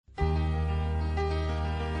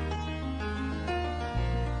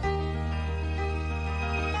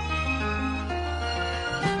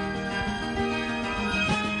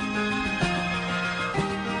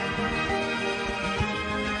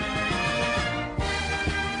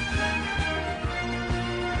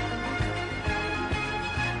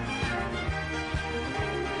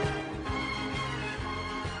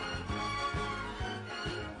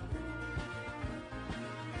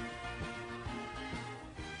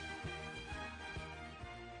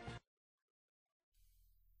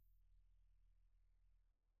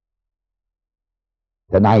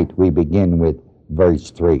Tonight we begin with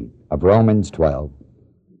verse 3 of Romans 12.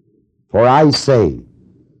 For I say,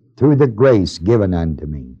 through the grace given unto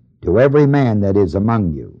me, to every man that is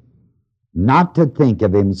among you, not to think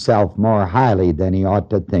of himself more highly than he ought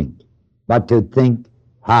to think, but to think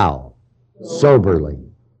how?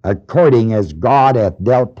 Soberly, according as God hath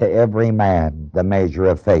dealt to every man the measure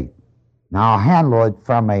of faith. Now I'll handle it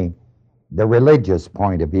from the religious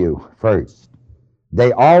point of view first.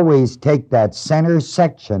 They always take that center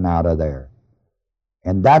section out of there.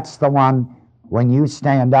 And that's the one when you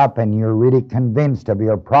stand up and you're really convinced of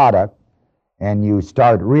your product and you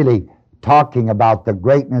start really talking about the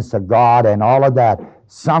greatness of God and all of that,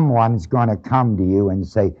 someone's going to come to you and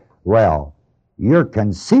say, well, you're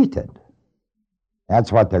conceited.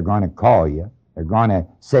 That's what they're going to call you. They're going to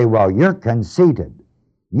say, well, you're conceited.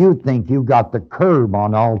 You think you got the curb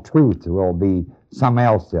on all truth. There will be some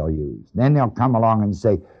else they'll use. Then they'll come along and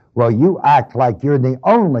say, well, you act like you're the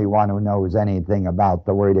only one who knows anything about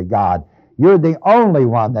the Word of God. You're the only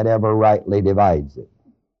one that ever rightly divides it.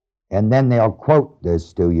 And then they'll quote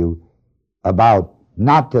this to you about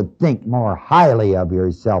not to think more highly of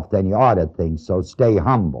yourself than you ought to think, so stay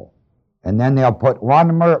humble. And then they'll put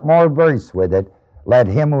one more verse with it. Let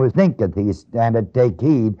him who thinketh he standeth take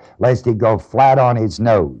heed, lest he go flat on his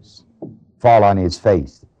nose, fall on his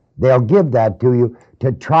face. They'll give that to you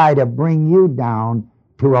to try to bring you down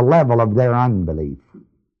to a level of their unbelief.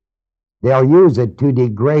 They'll use it to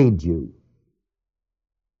degrade you.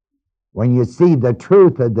 When you see the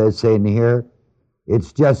truth of this in here,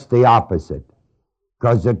 it's just the opposite.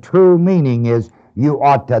 Because the true meaning is you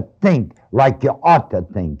ought to think like you ought to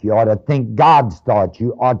think. You ought to think God's thoughts.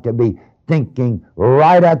 You ought to be thinking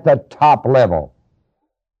right at the top level.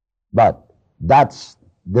 But that's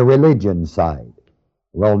the religion side.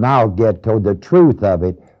 We'll now get to the truth of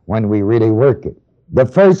it when we really work it. The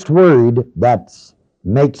first word that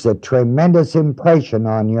makes a tremendous impression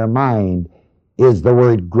on your mind is the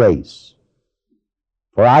word grace.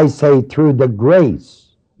 For I say, through the grace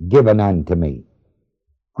given unto me.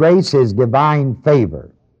 Grace is divine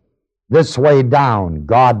favor. This way down,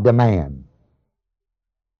 God to man.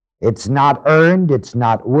 It's not earned, it's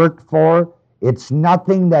not worked for, it's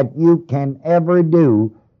nothing that you can ever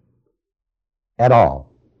do at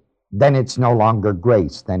all. Then it's no longer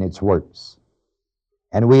grace, then it's works.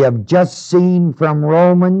 And we have just seen from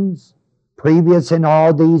Romans, previous in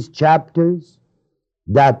all these chapters,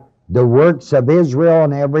 that the works of Israel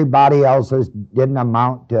and everybody else's didn't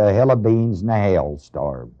amount to a hill of beans and a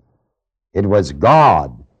hailstorm. It was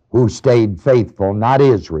God who stayed faithful, not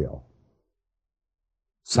Israel.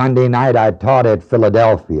 Sunday night I taught at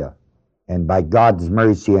Philadelphia, and by God's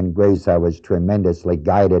mercy and grace I was tremendously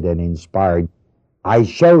guided and inspired. I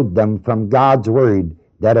showed them from God's Word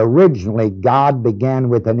that originally God began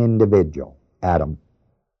with an individual, Adam.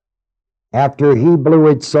 After he blew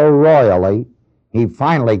it so royally, he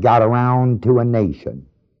finally got around to a nation,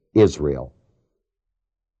 Israel.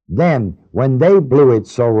 Then, when they blew it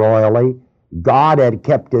so royally, God had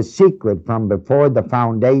kept a secret from before the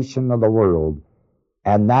foundation of the world,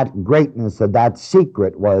 and that greatness of that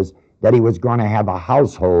secret was that he was going to have a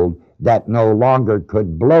household that no longer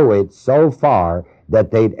could blow it so far that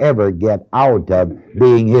they'd ever get out of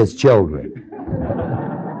being his children.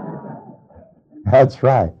 That's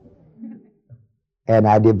right. And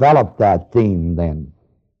I developed that theme then.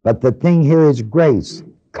 But the thing here is grace,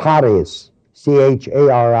 charis,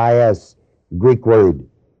 C-H-A-R-I-S, Greek word.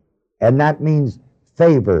 And that means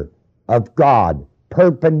favor of God,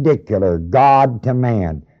 perpendicular, God to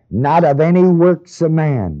man, not of any works of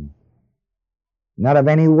man, not of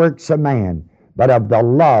any works of man, but of the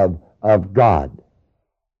love of God.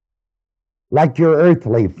 Like your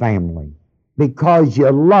earthly family, because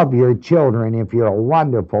you love your children. If you're a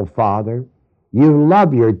wonderful father, you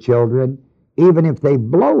love your children, even if they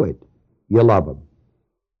blow it, you love them.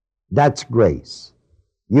 That's grace.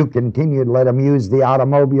 You continue to let them use the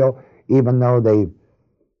automobile, even though they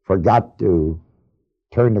forgot to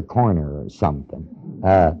turn the corner or something.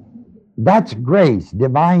 That's grace,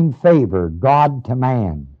 divine favor, God to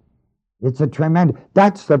man. It's a tremendous,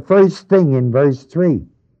 that's the first thing in verse 3.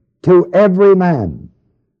 To every man,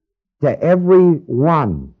 to every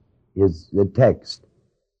one is the text.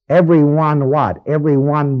 Every one what? Every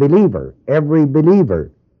one believer. Every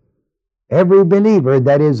believer. Every believer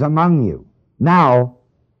that is among you. Now,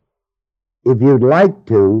 if you'd like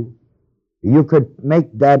to, you could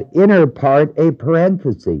make that inner part a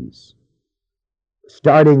parenthesis,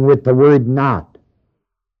 starting with the word not.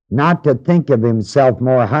 Not to think of himself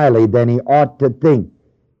more highly than he ought to think,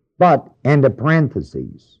 but, and a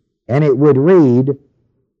parenthesis. And it would read,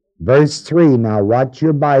 verse 3, now watch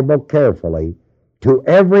your Bible carefully, to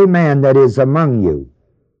every man that is among you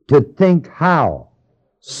to think how?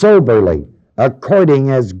 Soberly,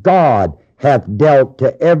 according as God hath dealt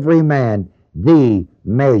to every man the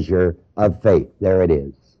measure of faith. There it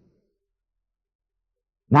is.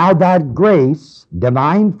 Now that grace,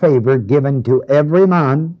 divine favor given to every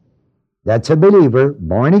man that's a believer,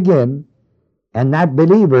 born again, and that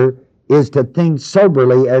believer is to think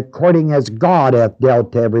soberly according as God hath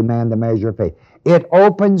dealt to every man the measure of faith. It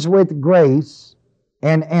opens with grace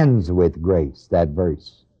and ends with grace, that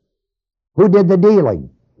verse. Who did the dealing?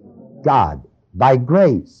 God. By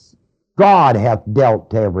grace, God hath dealt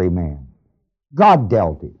to every man. God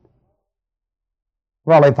dealt it.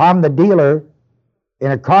 Well, if I'm the dealer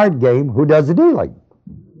in a card game, who does the dealing?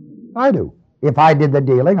 I do. If I did the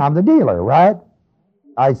dealing, I'm the dealer, right?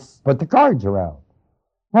 I put the cards around.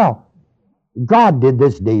 Well, God did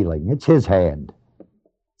this dealing. It's His hand.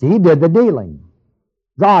 See, He did the dealing.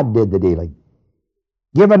 God did the dealing.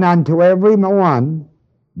 Given unto every one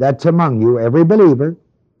that's among you, every believer,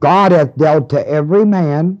 God hath dealt to every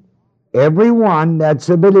man, every one that's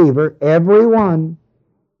a believer, every one,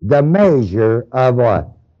 the measure of what?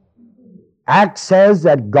 Acts says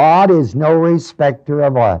that God is no respecter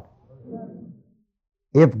of what?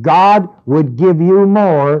 If God would give you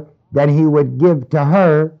more than He would give to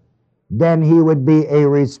her, then He would be a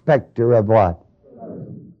respecter of what?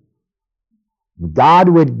 If God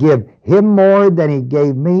would give him more than He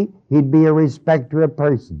gave me, He'd be a respecter of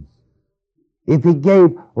persons. If He gave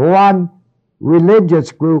one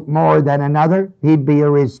religious group more than another, He'd be a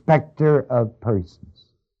respecter of persons.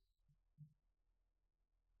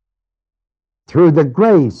 Through the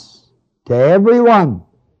grace to everyone,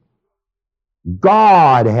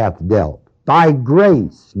 God hath dealt. By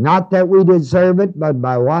grace. Not that we deserve it, but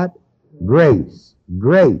by what? Grace.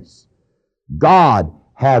 Grace. God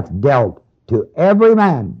hath dealt to every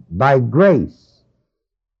man by grace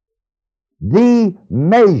the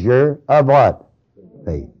measure of what?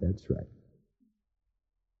 Faith. That's right.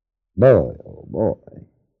 Boy, oh boy.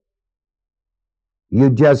 You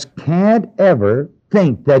just can't ever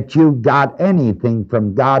think that you got anything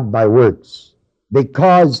from God by works.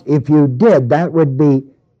 Because if you did, that would be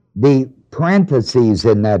the parentheses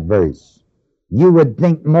in that verse. You would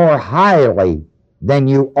think more highly than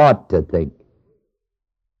you ought to think.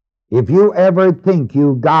 If you ever think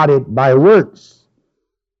you got it by works,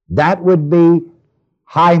 that would be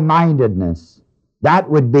high-mindedness. That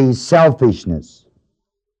would be selfishness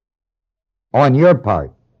on your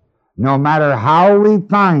part, no matter how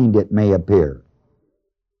refined it may appear,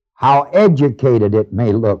 how educated it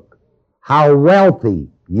may look, how wealthy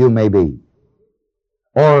you may be,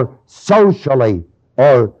 or socially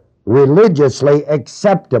or religiously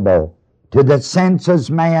acceptable to the census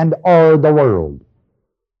man or the world.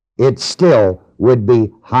 It still would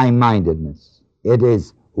be high-mindedness. It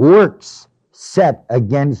is works set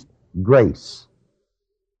against grace.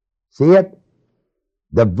 See it?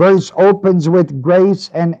 The verse opens with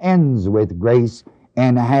grace and ends with grace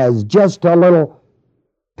and has just a little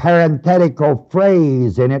parenthetical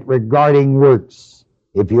phrase in it regarding works.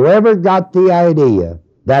 If you ever got the idea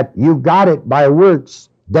that you got it by works,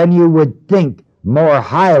 then you would think more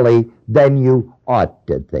highly than you ought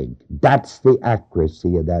to think. That's the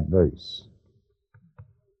accuracy of that verse.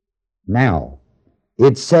 Now,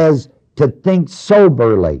 it says to think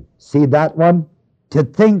soberly. See that one? To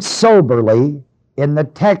think soberly in the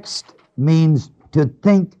text means to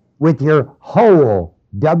think with your whole,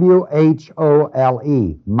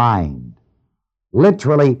 W-H-O-L-E, mind.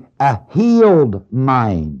 Literally, a healed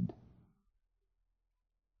mind.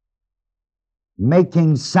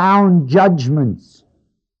 Making sound judgments.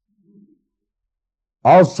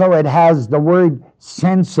 Also, it has the word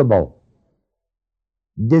sensible.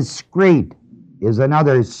 Discreet is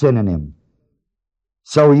another synonym.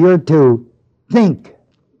 So you're to think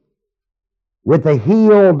with a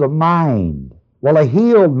healed mind. Well, a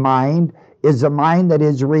healed mind is a mind that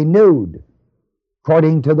is renewed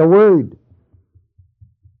according to the Word.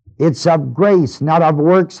 It's of grace, not of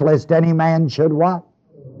works, lest any man should what?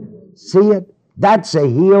 See it? That's a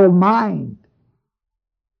healed mind.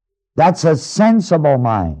 That's a sensible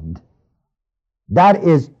mind. That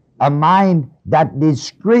is a mind that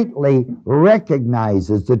discreetly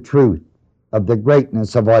recognizes the truth of the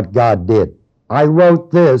greatness of what God did. I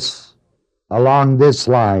wrote this along this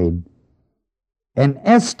line: an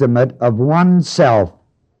estimate of oneself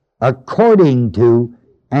according to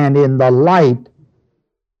and in the light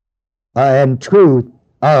and truth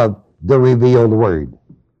of the revealed Word.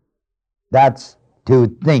 That's to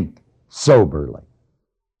think soberly.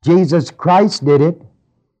 Jesus Christ did it.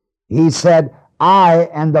 He said, I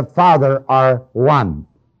and the Father are one.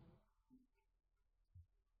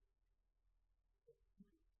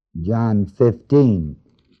 John 15.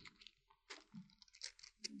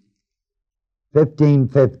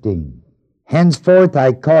 15:15. Henceforth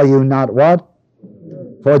I call you not what?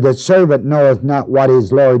 For the servant knoweth not what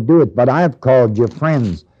his Lord doeth, but I have called you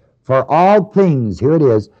friends. For all things, here it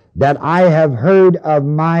is, that I have heard of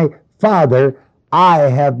my Father, I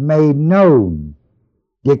have made known,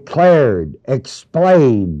 declared,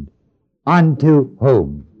 explained unto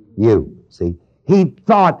whom? You. See, he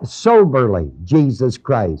thought soberly, Jesus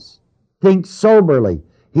Christ. Think soberly.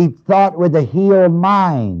 He thought with a healed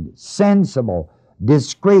mind, sensible,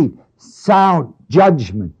 discreet, sound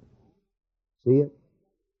judgment. See it?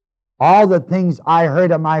 All the things I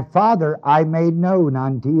heard of my Father, I made known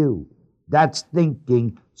unto you. That's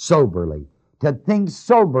thinking soberly. To think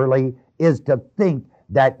soberly is to think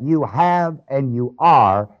that you have and you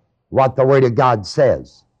are what the Word of God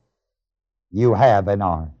says. You have and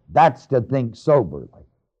are. That's to think soberly.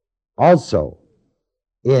 Also,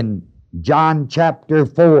 in John chapter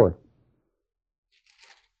 4,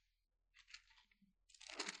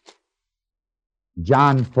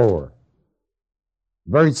 John 4,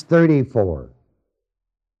 verse 34.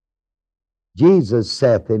 Jesus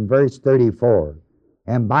saith in verse 34,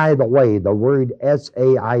 and by the way, the word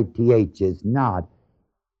S-A-I-T-H is not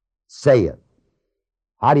saith.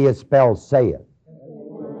 How do you spell saith?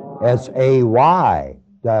 S-A-Y.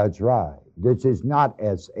 That's right. This is not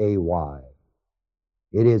S-A-Y.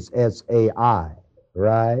 It is S-A-I,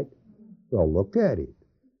 right? Well, look at it.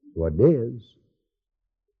 What it is.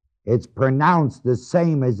 It's pronounced the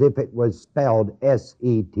same as if it was spelled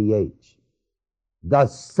S-E-T-H.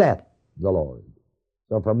 Thus saith the Lord.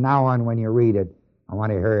 So from now on, when you read it, I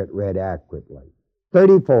want to hear it read accurately.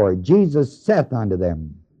 34, Jesus saith unto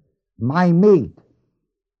them, my meat,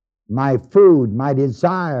 my food, my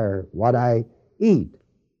desire, what I eat,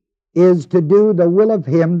 is to do the will of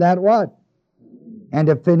him that what? And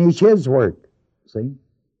to finish his work. See?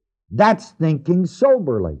 That's thinking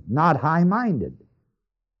soberly, not high-minded.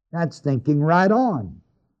 That's thinking right on.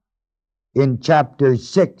 In chapter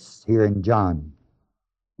 6 here in John,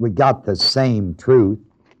 we got the same truth.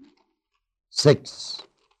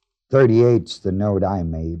 6:38's the note I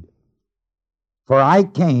made. For I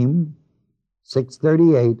came,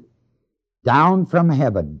 6:38, down from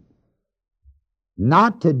heaven,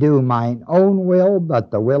 not to do mine own will,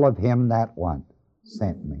 but the will of him that what?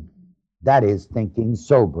 Sent me. That is thinking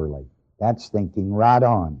soberly. That's thinking right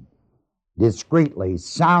on. Discreetly,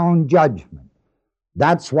 sound judgment.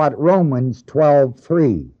 That's what Romans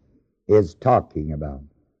 12:3 is talking about.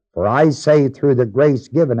 For I say through the grace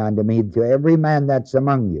given unto me to every man that's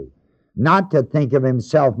among you, not to think of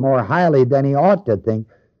himself more highly than he ought to think,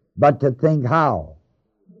 but to think how?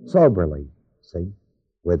 Soberly, see?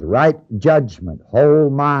 With right judgment, whole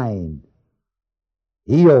mind,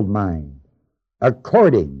 healed mind,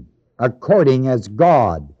 according as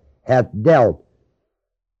God hath dealt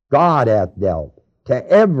to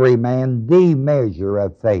every man the measure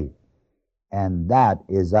of faith. And that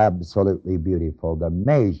is absolutely beautiful, the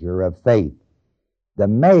measure of faith. The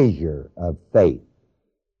measure of faith.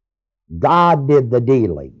 God did the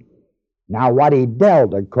dealing. Now what he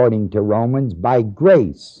dealt, according to Romans, by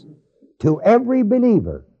grace to every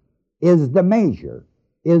believer is the measure,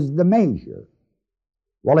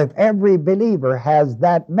 Well, if every believer has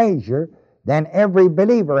that measure, then every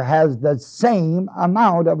believer has the same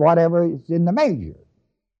amount of whatever is in the measure.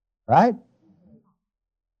 Right?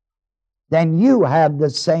 Then you have the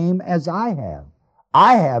same as I have.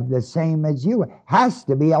 I have the same as you. Has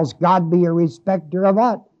to be, else God be a respecter of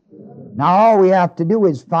what? Now all we have to do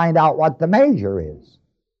is find out what the measure is,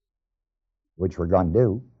 which we're going to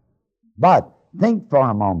do. But think for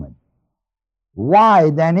a moment. Why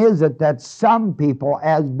then is it that some people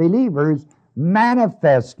as believers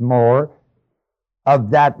manifest more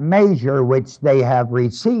of that measure which they have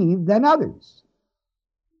received than others?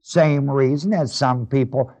 Same reason as some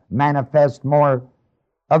people manifest more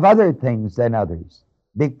of other things than others,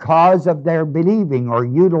 because of their believing or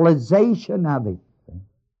utilization of it.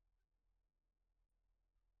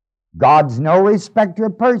 God's no respecter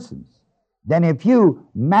of persons. Then if you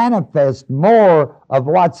manifest more of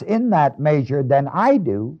what's in that measure than I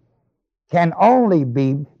do, can only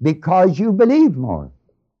be because you believe more.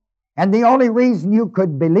 And the only reason you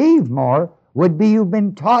could believe more would be you've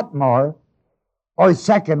been taught more. Or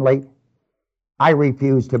secondly, I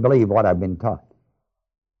refuse to believe what I've been taught.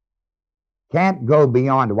 Can't go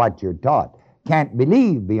beyond what you're taught. Can't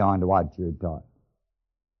believe beyond what you're taught.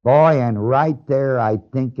 Boy, and right there I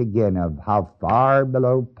think again of how far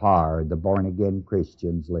below par the born-again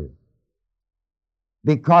Christians live.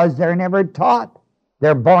 Because they're never taught.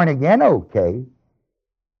 They're born again, okay.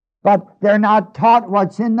 But they're not taught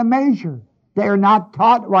what's in the measure. They're not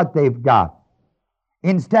taught what they've got.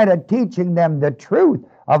 Instead of teaching them the truth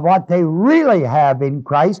of what they really have in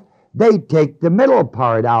Christ, they take the middle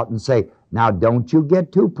part out and say, now don't you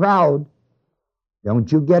get too proud.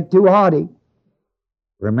 Don't you get too haughty.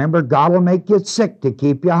 Remember, God will make you sick to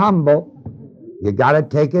keep you humble. You got to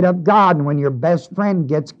take it of God. And when your best friend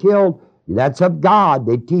gets killed, that's of God.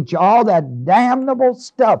 They teach all that damnable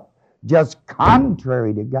stuff just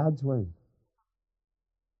contrary to God's Word.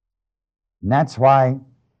 And that's why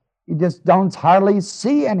you just don't hardly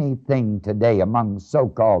see anything today among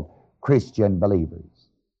so-called Christian believers.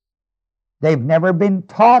 They've never been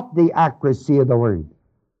taught the accuracy of the Word.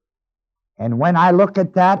 And when I look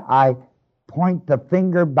at that, I point the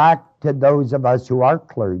finger back to those of us who are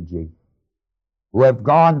clergy, who have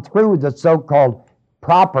gone through the so-called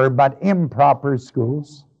proper but improper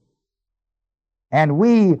schools. And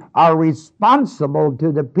we are responsible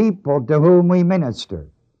to the people to whom we minister.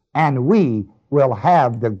 And we will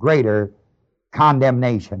have the greater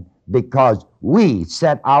condemnation because we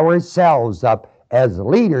set ourselves up as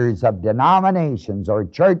leaders of denominations or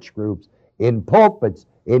church groups in pulpits,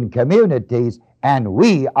 in communities, and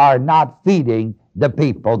we are not feeding the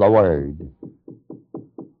people the Word.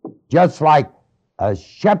 Just like a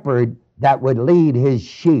shepherd that would lead his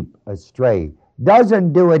sheep astray.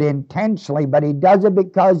 Doesn't do it intentionally, but he does it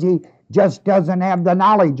because he just doesn't have the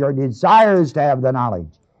knowledge or desires to have the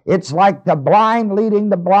knowledge. It's like the blind leading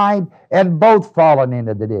the blind and both falling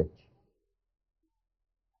into the ditch.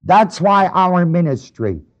 That's why our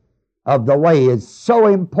ministry of the way is so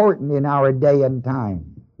important in our day and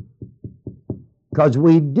time. Because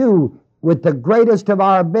we do, with the greatest of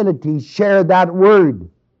our abilities, share that Word.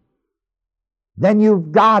 Then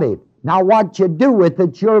you've got it. Now what you do with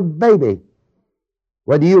it's your baby.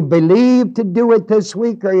 Whether you believe to do it this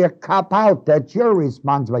week or you cop out, that's your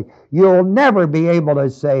responsibility. You'll never be able to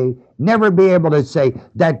say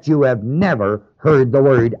that you have never heard the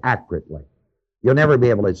Word accurately. You'll never be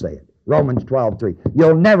able to say it. Romans 12:3.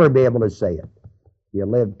 You'll never be able to say it. You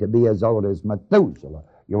live to be as old as Methuselah,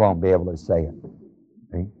 you won't be able to say it.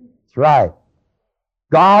 See? That's right.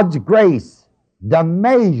 God's grace, the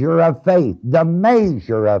measure of faith, the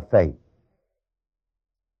measure of faith.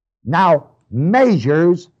 Now,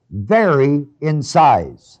 measures vary in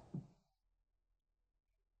size.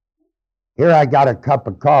 Here I got a cup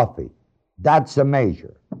of coffee. That's a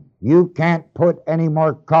measure. You can't put any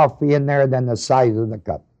more coffee in there than the size of the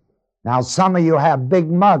cup. Now, some of you have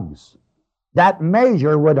big mugs. That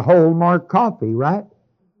measure would hold more coffee, right?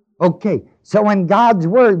 Okay, so when God's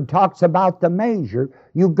Word talks about the measure,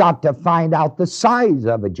 you've got to find out the size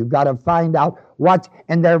of it. You've got to find out what's,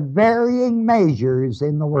 and there are varying measures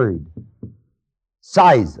in the Word.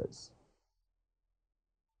 Sizes.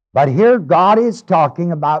 But here God is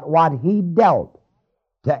talking about what He dealt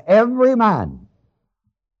to every man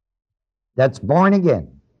that's born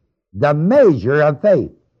again. The measure of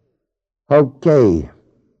faith. Okay,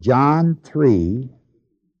 John 3.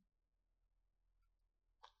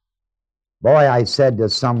 Boy, I said to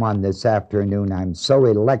someone this afternoon, I'm so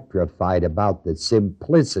electrified about the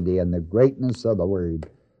simplicity and the greatness of the Word.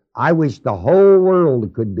 I wish the whole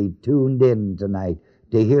world could be tuned in tonight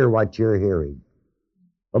to hear what you're hearing.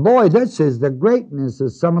 But boy, this is the greatness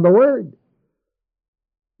of some of the Word.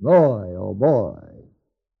 Boy, oh boy.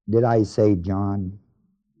 Did I say John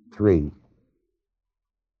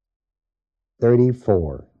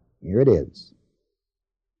 3:34? Here it is.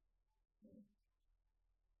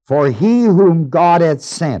 For he whom God hath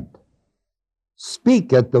sent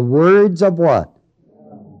speaketh the words of what?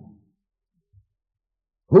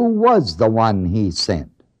 Who was the one He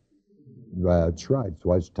sent? Well, that's right. That's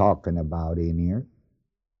what it's talking about in here.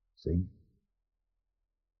 See?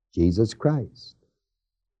 Jesus Christ.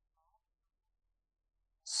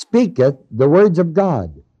 Speaketh the words of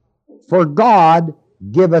God. For God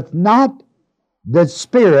giveth not the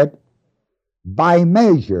Spirit by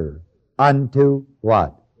measure unto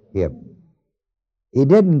what? Him. He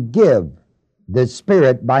didn't give the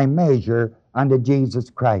Spirit by measure unto Jesus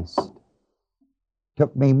Christ.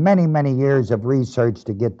 Took me many, many years of research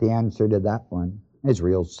to get the answer to that one. It's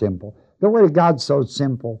real simple. The Word of God's so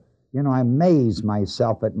simple. You know, I amaze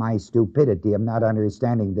myself at my stupidity of not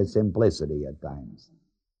understanding the simplicity at times.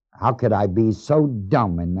 How could I be so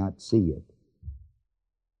dumb and not see it?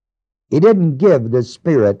 He didn't give the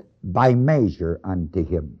Spirit by measure unto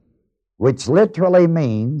Him, which literally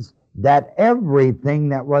means that everything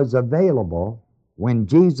that was available when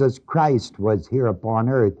Jesus Christ was here upon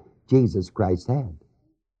earth, Jesus Christ had.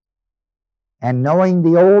 And knowing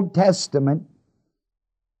the Old Testament,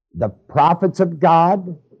 the prophets of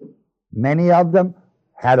God, many of them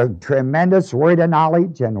had a tremendous word of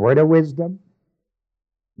knowledge and word of wisdom.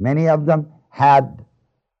 Many of them had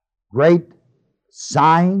great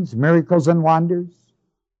signs, miracles, and wonders.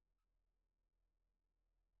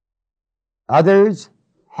 Others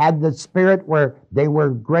had the spirit where they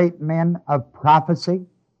were great men of prophecy.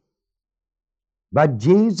 But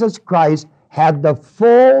Jesus Christ had the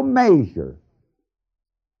full measure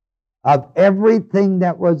of everything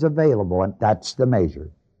that was available, and that's the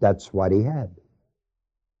measure. That's what he had.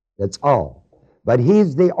 That's all. But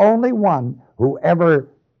he's the only one who ever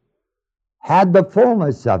had the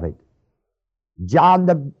fullness of it. John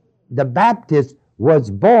the Baptist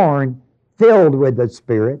was born filled with the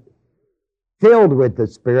Spirit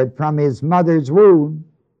from his mother's womb.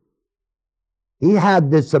 He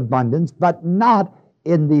had this abundance, but not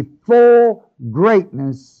in the full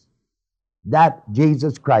greatness that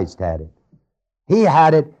Jesus Christ had it. He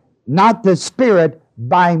had it, not the Spirit,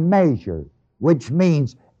 by measure, which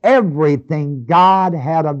means everything God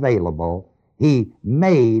had available, he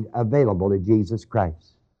made available to Jesus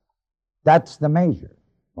Christ. That's the measure,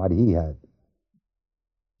 what he had.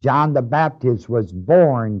 John the Baptist was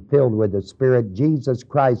born filled with the Spirit. Jesus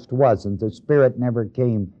Christ wasn't. The Spirit never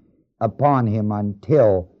came upon him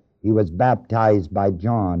until he was baptized by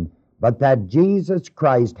John. But that Jesus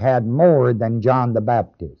Christ had more than John the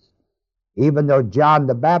Baptist. Even though John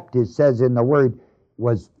the Baptist says in the Word,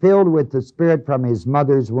 was filled with the Spirit from his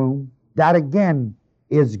mother's womb, that again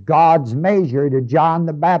is God's measure to John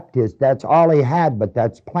the Baptist. That's all he had, but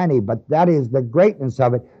that's plenty. But that is the greatness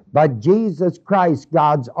of it. But Jesus Christ,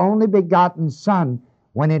 God's only begotten Son,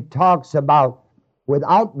 when it talks about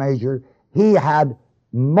without measure, he had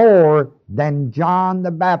more than John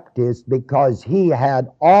the Baptist because he had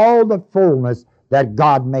all the fullness that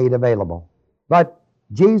God made available. But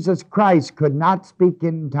Jesus Christ could not speak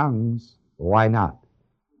in tongues. Why not?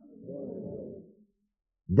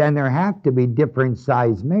 Then there have to be different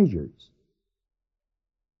size measures.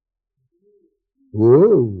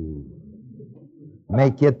 Ooh.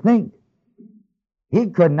 Make you think. He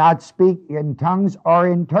could not speak in tongues or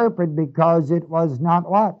interpret because it was not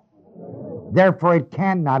what? Therefore, it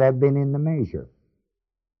cannot have been in the measure.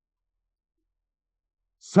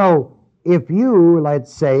 So, if you,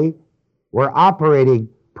 let's say, were operating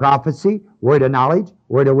prophecy, word of knowledge,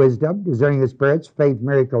 word of wisdom, discerning of spirits, faith,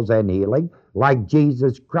 miracles, and healing, like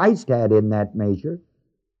Jesus Christ had in that measure,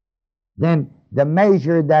 then the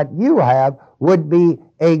measure that you have would be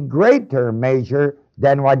a greater measure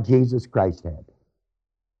than what Jesus Christ had.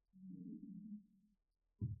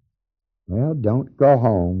 Well, don't go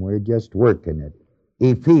home. We're just working it.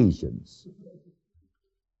 Ephesians.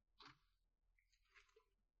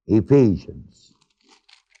 Ephesians,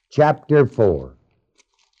 chapter 4.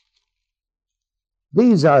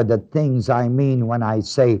 These are the things I mean when I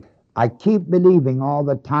say I keep believing all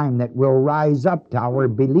the time that we'll rise up to our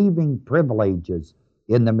believing privileges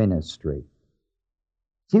in the ministry.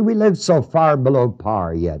 See, we live so far below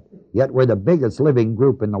par yet we're the biggest living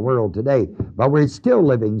group in the world today, but we're still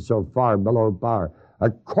living so far below par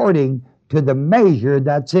according to the measure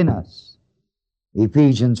that's in us.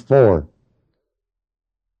 Ephesians 4,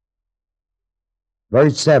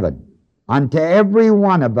 verse 7. Unto every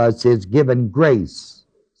one of us is given grace.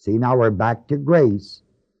 See, now we're back to grace.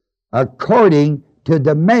 According to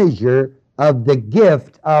the measure of the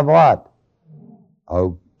gift of what?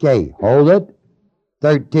 Okay, hold it.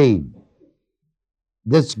 13.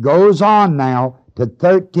 This goes on now to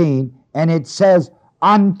 13, and it says,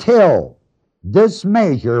 until this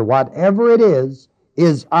measure, whatever it is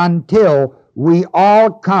until we all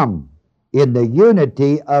come in the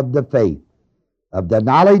unity of the faith, of the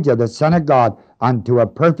knowledge of the Son of God, unto a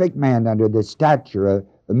perfect man, under the stature,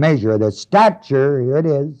 the measure of the stature, here it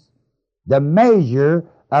is, the measure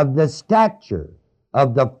of the stature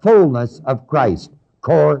of the fullness of Christ.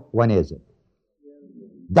 Core, when is it?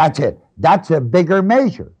 That's it. That's a bigger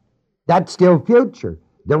measure. That's still future.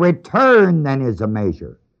 The return then is a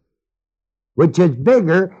measure, which is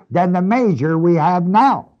bigger than the measure we have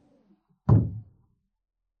now.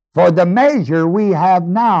 For the measure we have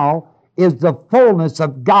now is the fullness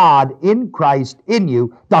of God in Christ in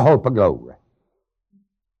you, the hope of glory,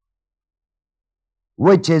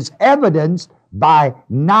 which is evidenced by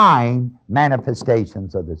 9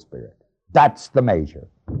 manifestations of the Spirit. That's the measure.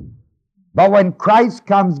 But when Christ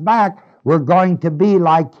comes back, we're going to be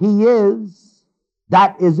like he is.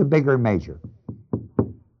 That is a bigger measure.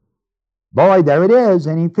 Boy, there it is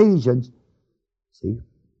in Ephesians. See,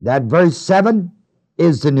 that verse 7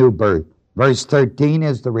 is the new birth. Verse 13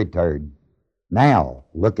 is the return. Now,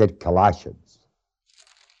 look at Colossians.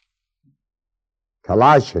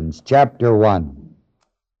 Colossians chapter 1.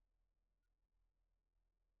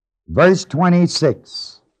 Verse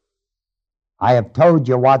 26. I have told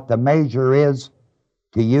you what the measure is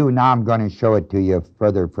to you. Now I'm going to show it to you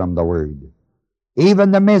further from the Word.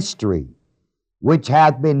 Even the mystery which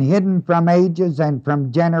hath been hidden from ages and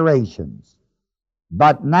from generations,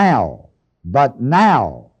 but now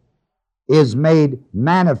is made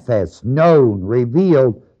manifest, known,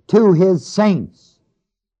 revealed to his saints.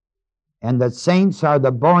 And the saints are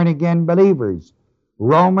the born-again believers.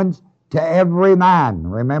 Romans, to every man.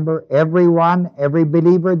 Remember, everyone, every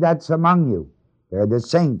believer that's among you. They're the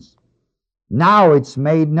saints. Now it's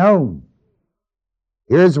made known.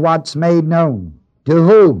 Here's what's made known. To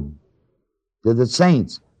whom? To the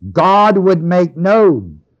saints. God would make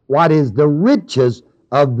known what is the riches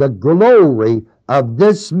of the glory of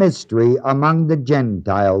this mystery among the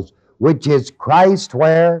Gentiles, which is Christ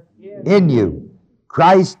where? In you.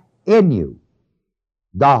 Christ in you.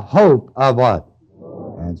 The hope of what?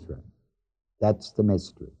 That's right. That's the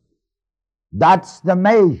mystery. That's the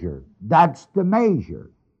measure. That's the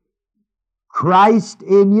measure. Christ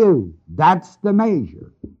in you. That's the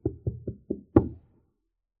measure.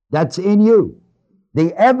 That's in you.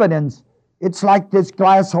 The evidence, it's like this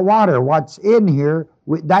glass of water. What's in here,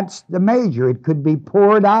 that's the measure. It could be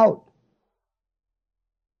poured out.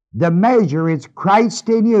 The measure is Christ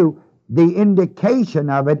in you. The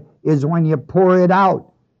indication of it is when you pour it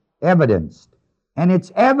out, evidenced. And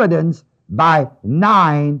it's evidenced by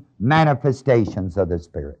 9 manifestations of the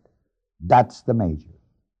Spirit. That's the measure.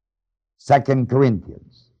 2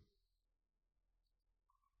 Corinthians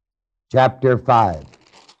chapter 5.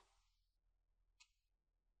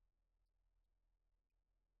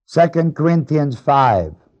 2 Corinthians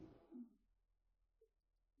 5.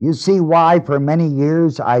 You see why for many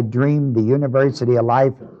years I dreamed the University of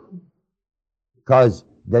Life? Because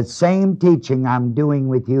the same teaching I'm doing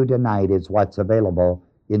with you tonight is what's available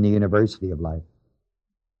in the University of Life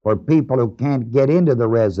for people who can't get into the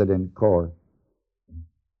resident corps.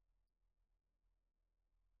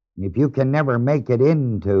 If you can never make it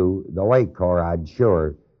into the Way Corps, I'd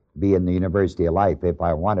sure be in the University of Life if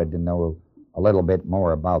I wanted to know a little bit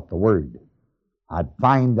more about the Word. I'd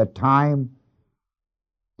find the time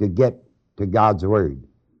to get to God's Word.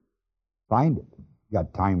 Find it. You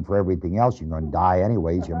got time for everything else. You're going to die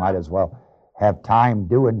anyways. You might as well have time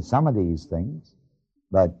doing some of these things.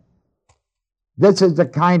 But this is the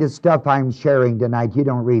kind of stuff I'm sharing tonight. You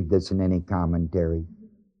don't read this in any commentary.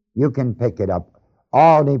 You can pick it up.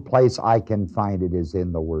 Only place I can find it is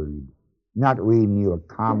in the Word. Not reading you a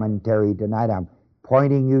commentary tonight. I'm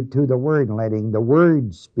pointing you to the Word and letting the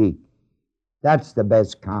Word speak. That's the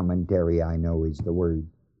best commentary I know is the Word.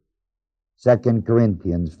 2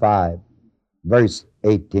 Corinthians 5, verse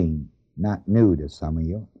 18. Not new to some of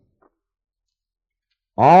you.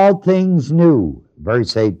 All things new,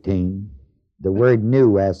 verse 18. The word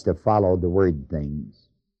new has to follow the word things.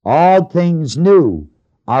 All things new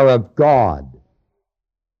are of God,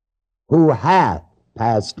 who hath,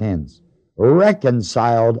 past tense,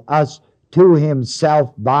 reconciled us to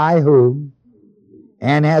himself by whom?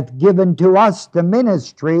 And hath given to us the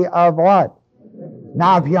ministry of what?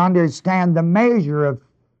 Now, if you understand the measure of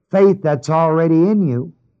faith that's already in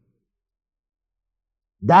you,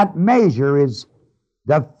 that measure is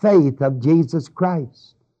the faith of Jesus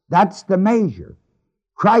Christ. That's the measure.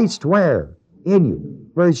 Christ where? In you.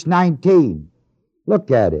 Verse 19. Look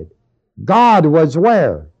at it. God was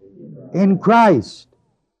where? In Christ.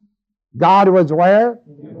 God was where?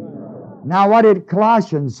 Now what did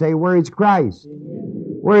Colossians say? Where is Christ?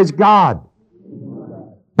 Where is God?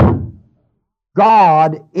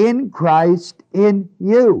 God in Christ in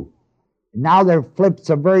you. Now there flips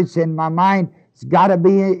a verse in my mind. It's got to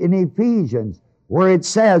be in Ephesians, where it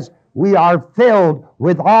says, we are filled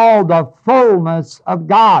with all the fullness of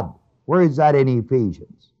God. Where is that in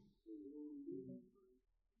Ephesians?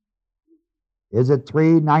 Is it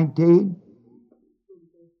 3:19?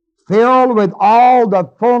 Filled with all the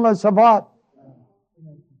fullness of what?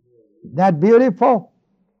 Isn't that beautiful?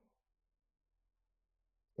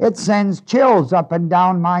 It sends chills up and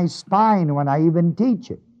down my spine when I even teach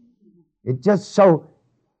it. It's just so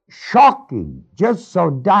shocking, just so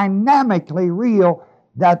dynamically real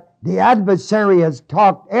that the adversary has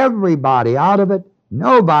talked everybody out of it.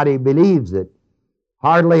 Nobody believes it,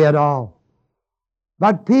 hardly at all.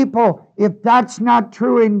 But people, if that's not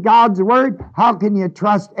true in God's Word, how can you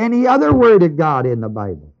trust any other Word of God in the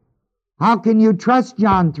Bible? How can you trust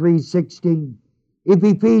John 3:16 if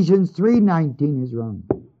Ephesians 3:19 is wrong?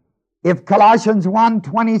 If Colossians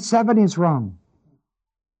 1:27 is wrong?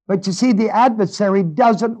 But you see, the adversary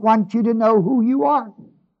doesn't want you to know who you are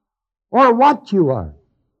or what you are.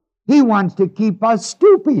 He wants to keep us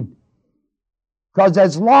stupid. Because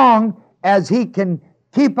as long as He can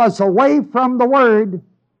keep us away from the Word,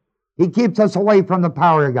 He keeps us away from the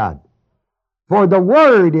power of God. For the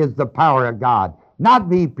Word is the power of God, not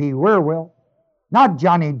V.P. Wierwille, not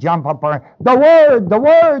Johnny Jump Up. The Word, the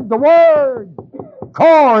Word, the Word.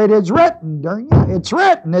 Core, it is written, darn you. It's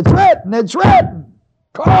written, it's written, it's written.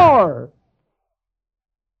 Core.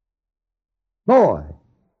 Boy.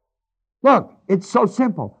 Look, it's so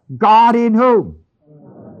simple. God in whom?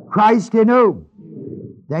 Christ in whom?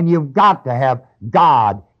 Then you've got to have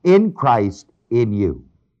God in Christ in you.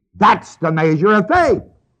 That's the measure of faith.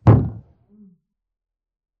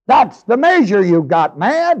 That's the measure you got,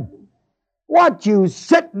 man. What you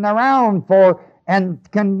sitting around for and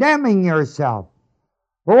condemning yourself?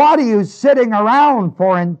 What are you sitting around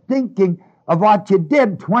for and thinking of what you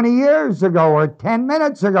did 20 years ago or 10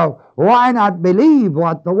 minutes ago? Why not believe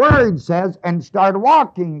what the Word says and start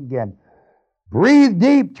walking again? Breathe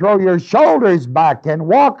deep, throw your shoulders back, and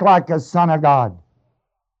walk like a son of God.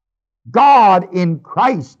 God in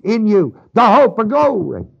Christ in you, the hope of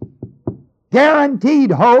glory.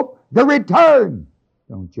 Guaranteed hope, the return.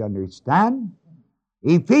 Don't you understand?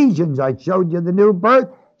 Ephesians, I showed you the new birth,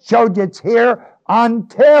 showed you it's here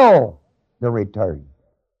until the return.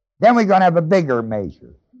 Then we're going to have a bigger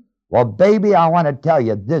measure. Well, baby, I want to tell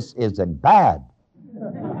you, this isn't bad.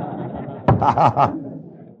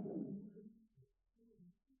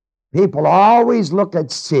 People always look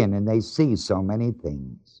at sin and they see so many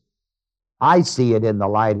things. I see it in the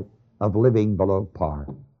light of living below par.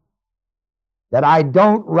 That I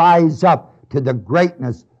don't rise up to the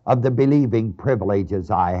greatness of the believing privileges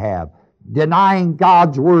I have, denying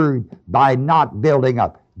God's Word by not building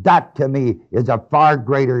up. That to me is a far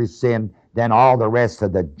greater sin than all the rest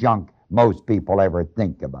of the junk most people ever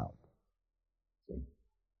think about.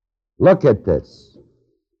 Look at this.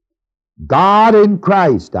 God in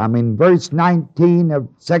Christ. I'm in verse 19 of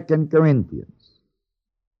 2 Corinthians.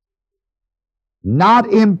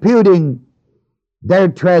 Not imputing their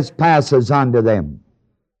trespasses unto them.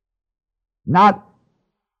 Not,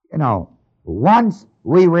 once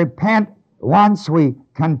we repent, once we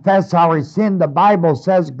confess our sin, the Bible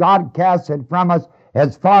says God casts it from us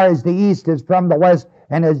as far as the east is from the west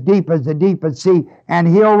and as deep as the deepest sea, and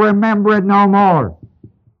He'll remember it no more.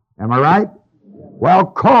 Am I right? Well,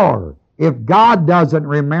 core, if God doesn't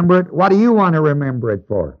remember it, what do you want to remember it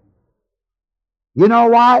for? You know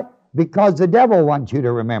why? Because the devil wants you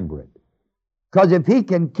to remember it. Because if he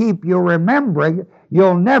can keep you remembering,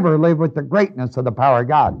 you'll never live with the greatness of the power of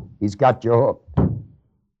God. He's got you hooked.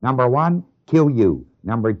 Number one, kill you.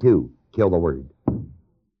 Number two, kill the Word.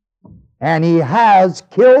 And he has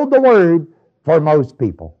killed the Word for most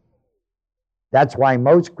people. That's why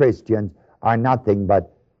most Christians are nothing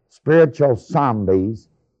but spiritual zombies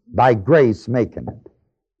by grace making it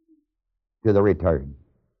to the return.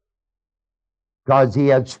 Because he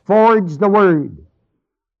has forged the Word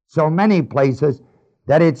so many places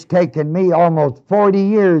that it's taken me almost 40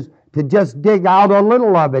 years to just dig out a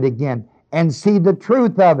little of it again and see the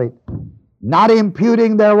truth of it. Not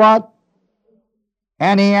imputing their what?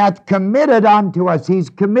 And he hath committed unto us. He's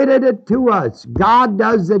committed it to us. God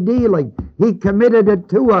does the dealing. He committed it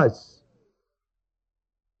to us.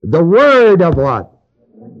 The Word of what?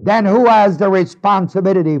 Then who has the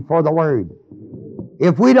responsibility for the Word?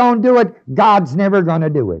 If we don't do it, God's never going to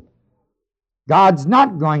do it. God's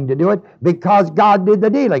not going to do it because God did the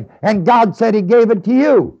dealing. And God said He gave it to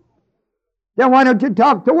you. Then why don't you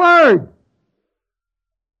talk the Word?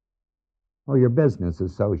 Oh, your business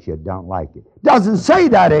associate don't like it. Doesn't say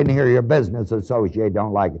that in here, your business associate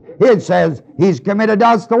don't like it. It says He's committed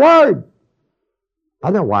us the Word.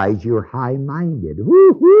 Otherwise, you're high-minded.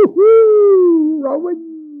 Woo, woo, woo,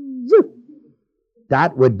 Romans.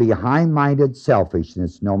 That would be high-minded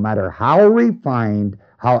selfishness, no matter how refined,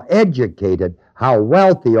 how educated, how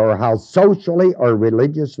wealthy, or how socially or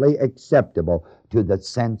religiously acceptable to the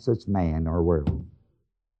census man or world.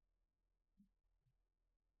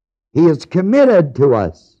 He is committed to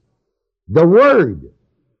us. The Word.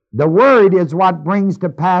 The Word is what brings to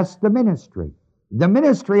pass the ministry. The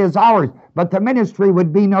ministry is ours, but the ministry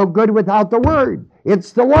would be no good without the Word.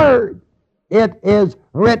 It's the Word. It is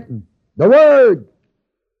written. The Word.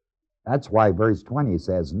 That's why verse 20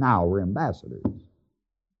 says, now we're ambassadors.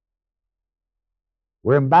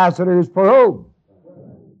 We're ambassadors for whom?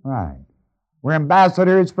 Right. We're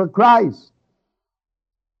ambassadors for Christ.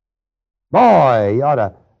 Boy, you ought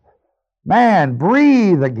to, man,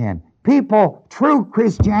 breathe again. People, true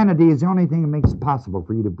Christianity is the only thing that makes it possible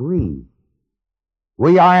for you to breathe.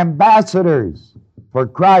 We are ambassadors for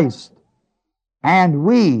Christ, and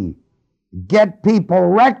we get people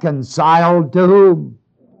reconciled to whom?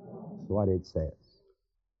 That's what it says.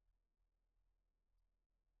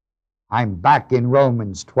 I'm back in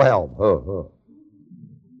Romans 12.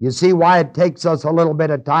 You see why it takes us a little bit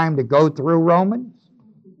of time to go through Romans?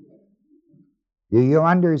 Do you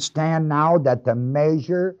understand now that the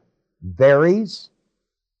measure varies?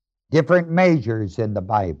 Different measures in the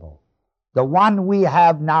Bible. The one we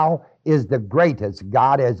have now is the greatest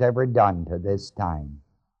God has ever done to this time.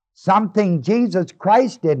 Something Jesus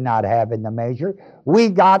Christ did not have in the measure. We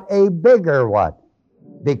got a bigger what?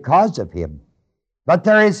 Because of Him. But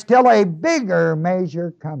there is still a bigger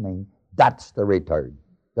measure coming. That's the return.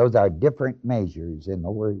 Those are different measures in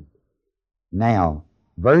the Word. Now,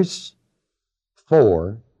 verse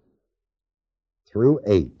 4 through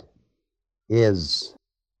 8 is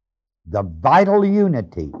the vital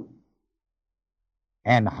unity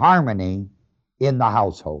and harmony in the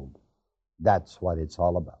household. That's what it's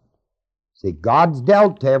all about. See, God's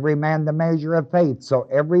dealt to every man the measure of faith, so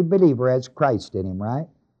every believer has Christ in him, right?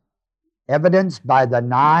 Evidenced by the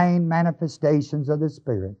 9 manifestations of the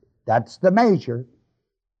Spirit. That's the measure.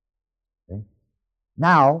 Okay?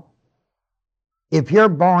 Now, if you're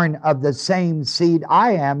born of the same seed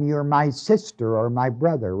I am, you're my sister or my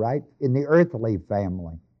brother, right? In the earthly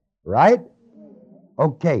family, right?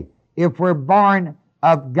 Okay, if we're born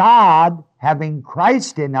of God, having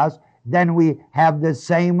Christ in us, then we have the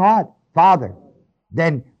same what? Father.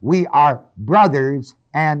 Then we are brothers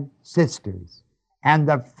and sisters. And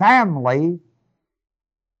the family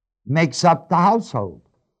makes up the household.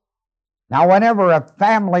 Now, whenever a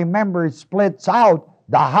family member splits out,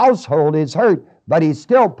 the household is hurt, but he's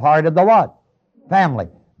still part of the what? Family.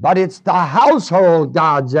 But it's the household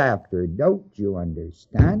God's after. Don't you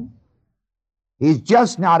understand? He's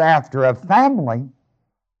just not after a family.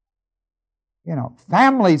 You know,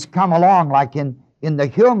 families come along like in the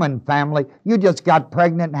human family. You just got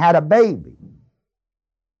pregnant and had a baby.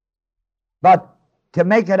 But to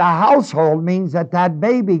make it a household means that that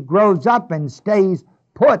baby grows up and stays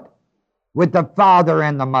put with the father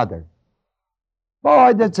and the mother.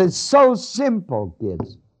 Boy, this is so simple,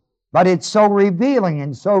 kids. But it's so revealing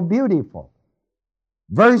and so beautiful.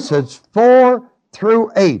 Verses 4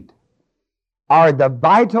 through 8 are the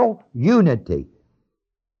vital unity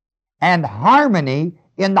and harmony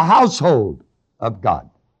in the household of God.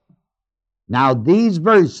 Now, these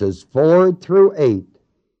verses 4 through 8,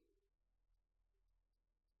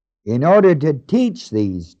 in order to teach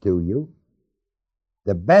these to you,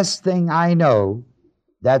 the best thing I know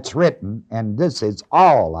that's written, and this is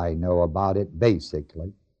all I know about it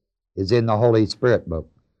basically, is in the Holy Spirit book.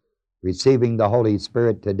 Receiving the Holy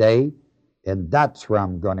Spirit today, and that's where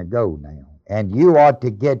I'm going to go now. And you ought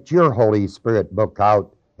to get your Holy Spirit book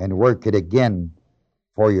out and work it again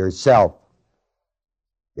for yourself.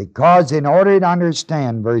 Because in order to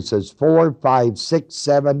understand verses 4, 5, 6,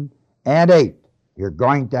 7, and 8, you're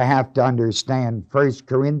going to have to understand 1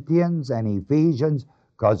 Corinthians and Ephesians,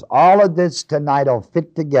 because all of this tonight will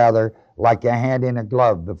fit together like a hand in a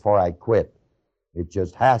glove before I quit. It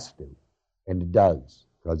just has to, and it does,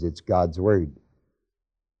 because it's God's Word.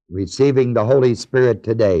 Receiving the Holy Spirit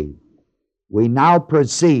today, we now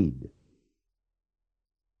proceed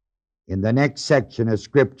in the next section of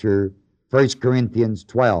Scripture, 1 Corinthians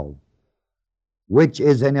 12, which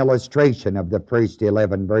is an illustration of the first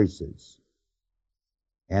 11 verses.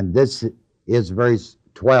 And this is verse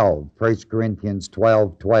 12, 1 Corinthians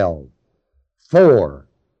 12, 12. 4.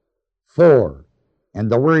 And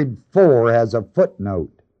the word 4 has a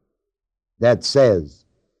footnote that says,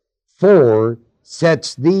 4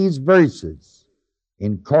 sets these verses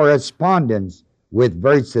in correspondence with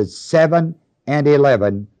verses 7 and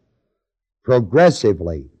 11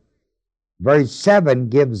 progressively. Verse 7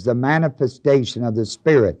 gives the manifestation of the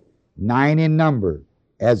Spirit, 9 in number,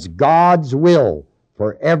 as God's will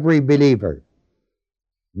for every believer.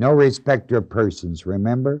 No respecter of persons,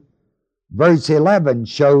 remember? Verse 11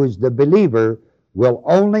 shows the believer will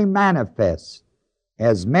only manifest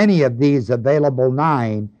as many of these available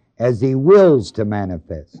 9 as he wills to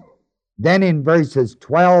manifest. Then in verses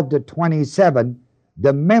 12 to 27,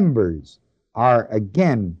 the members are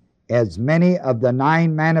again as many of the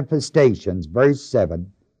 9 manifestations, verse 7,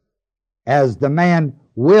 as the man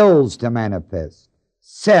wills to manifest,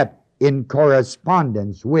 set in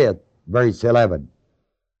correspondence with verse 11.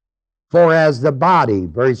 For as the body,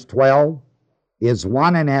 verse 12, is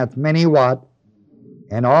one and hath many what?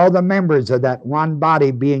 And all the members of that one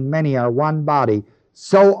body, being many, are one body,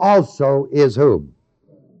 so also is whom?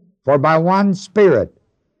 For by one Spirit,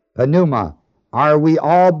 pneuma, are we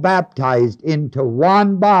all baptized into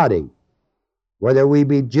one body, whether we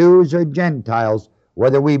be Jews or Gentiles,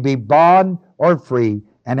 whether we be bond or free,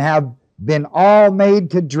 and have been all made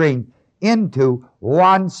to drink into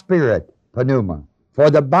one Spirit, pneuma. For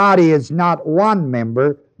the body is not one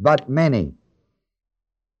member, but many.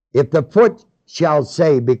 If the foot shall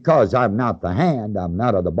say, because I'm not the hand, I'm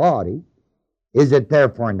not of the body, is it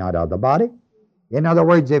therefore not of the body? In other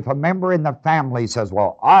words, if a member in the family says,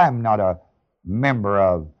 well, I'm not a member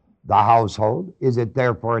of the household, is it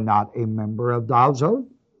therefore not a member of the household?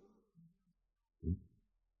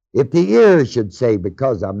 If the ear should say,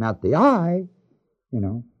 because I'm not the eye,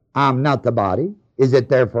 I'm not the body, is it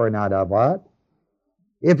therefore not of what?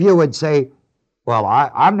 If you would say, well,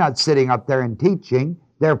 I'm not sitting up there and teaching,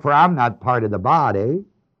 therefore I'm not part of the body,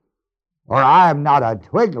 or I'm not a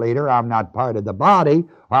twig leader, I'm not part of the body,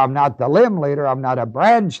 or I'm not the limb leader, I'm not a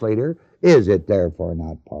branch leader, is it therefore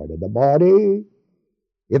not part of the body?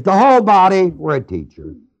 If the whole body were a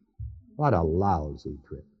teacher, what a lousy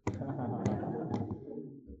trip.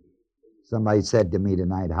 Somebody said to me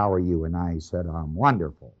tonight, how are you? And I said, I'm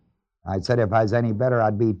wonderful. I said, if I was any better,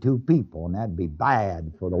 I'd be two people, and that'd be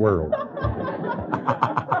bad for the world.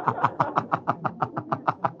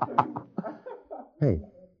 Hey,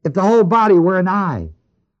 if the whole body were an eye,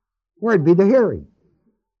 where'd be the hearing?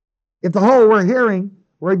 If the whole were hearing,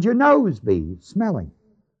 where'd your nose be? Smelling.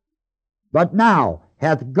 But now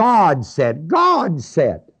hath God said,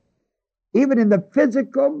 even in the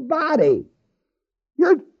physical body,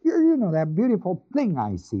 you're that beautiful thing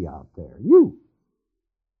I see out there, you.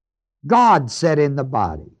 God said in the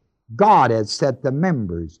body, God has set the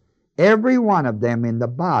members, every one of them in the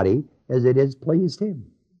body, as it has pleased Him,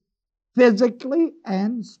 physically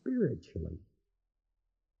and spiritually.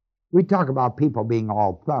 We talk about people being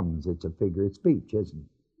all thumbs. It's a figure of speech, isn't it?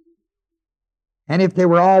 And if they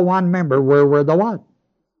were all one member, where were the what?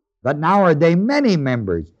 But now are they many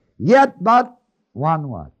members, yet but one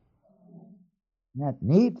what? Isn't that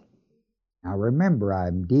neat? Now remember,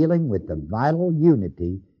 I'm dealing with the vital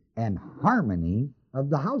unity and harmony of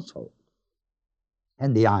the household.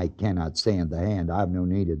 And the eye cannot say unto the hand, I have no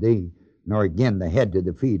need of thee, nor again the head to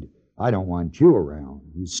the feet, I don't want you around.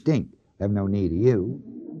 You stink. I have no need of you.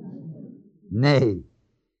 Nay,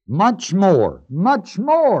 much more,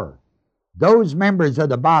 those members of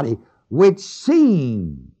the body which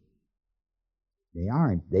seem, they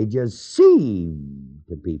aren't, they just seem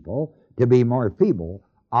to people to be more feeble,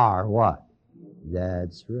 are what?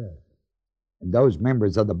 That's right. And those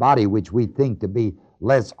members of the body which we think to be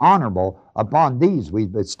less honorable, upon these we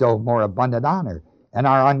bestow more abundant honor. And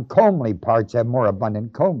our uncomely parts have more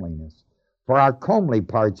abundant comeliness. For our comely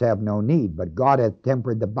parts have no need, but God hath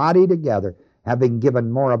tempered the body together, having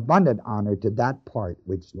given more abundant honor to that part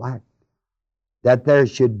which lacked, that there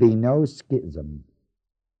should be no schism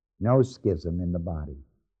in the body.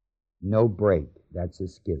 No break, that's a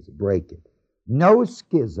schism, break it. No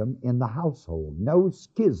schism in the household, no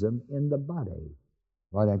schism in the body.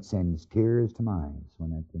 Well, that sends tears to my eyes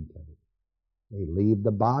when I think of it. They leave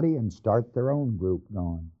the body and start their own group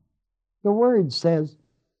going. The Word says,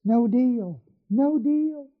 no deal, no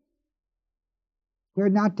deal. There are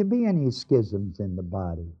not to be any schisms in the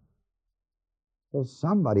body. Well,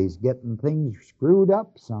 somebody's getting things screwed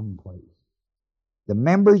up someplace. The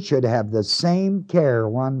members should have the same care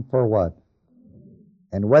one for what?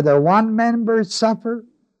 And whether one member suffer,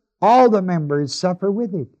 all the members suffer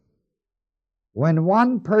with it. When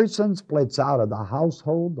one person splits out of the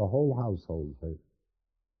household, the whole household's hurt.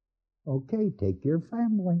 Okay, take your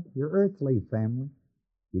family, your earthly family.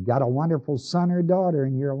 You got a wonderful son or daughter,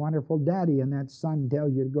 and you're a wonderful daddy, and that son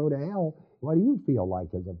tells you to go to hell. What do you feel like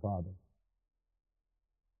as a father?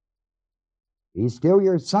 He's still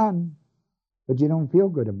your son, but you don't feel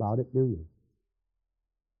good about it, do you?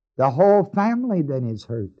 The whole family then is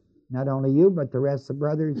hurt. Not only you, but the rest of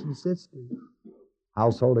brothers and sisters.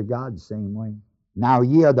 Household of God, same way. Now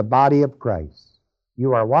ye are the body of Christ.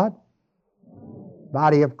 You are what?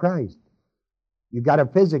 Body of Christ. You got a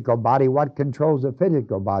physical body. What controls a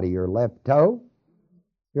physical body? Your left toe?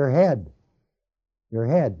 Your head. Your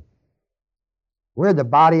head. We're the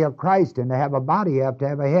body of Christ, and to have a body, you have to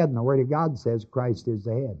have a head, and the Word of God says Christ is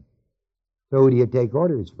the head. So who do you take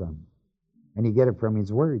orders from? And you get it from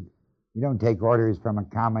His Word. You don't take orders from a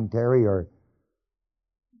commentary or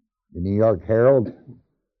the New York Herald.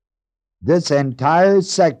 This entire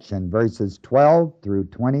section, verses 12 through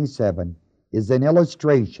 27, is an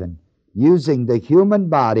illustration using the human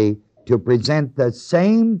body to present the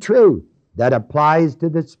same truth that applies to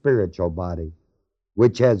the spiritual body,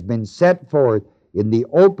 which has been set forth in the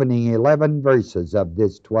opening 11 verses of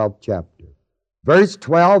this 12th chapter. Verse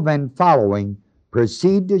 12 and following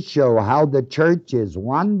proceed to show how the church is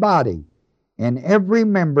one body, and every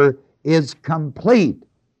member is complete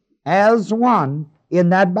as one in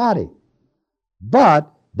that body.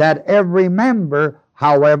 But that every member,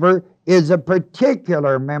 however, is a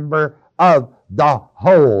particular member of the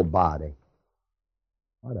whole body.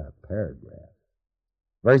 What a paragraph.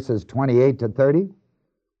 Verses 28 to 30.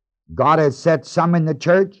 God has set some in the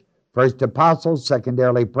church, first apostles,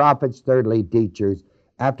 secondarily prophets, thirdly teachers.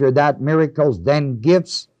 After that, miracles, then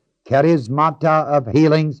gifts, charismata of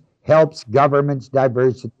healings, helps, governments,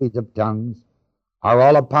 diversities of tongues. Are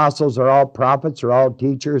all apostles, are all prophets, are all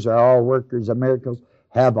teachers, are all workers of miracles?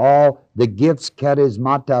 Have all the gifts,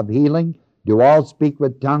 charismata of healing? Do all speak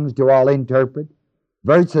with tongues? Do all interpret?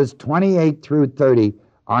 Verses 28 through 30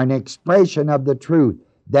 are an expression of the truth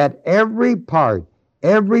that every part,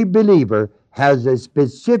 every believer has a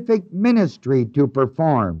specific ministry to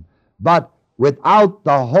perform, but without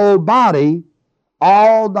the whole body,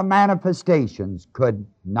 all the manifestations could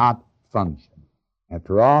not function.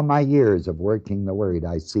 After all my years of working the Word,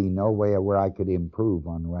 I see no way where I could improve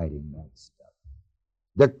on writing that stuff.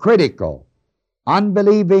 The critical,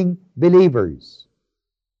 unbelieving believers.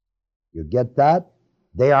 You get that?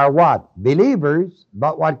 They are what? Believers,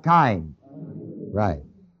 but what kind? Right.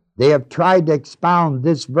 They have tried to expound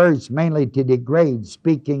this verse mainly to degrade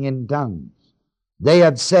speaking in tongues. They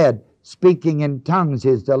have said speaking in tongues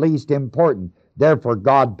is the least important, therefore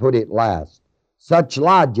God put it last. Such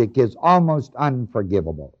logic is almost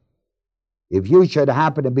unforgivable. If you should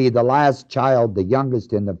happen to be the last child, the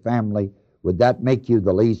youngest in the family, would that make you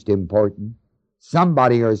the least important?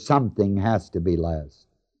 Somebody or something has to be last.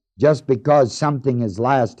 Just because something is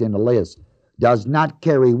last in a list does not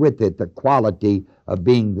carry with it the quality of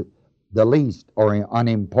being the least or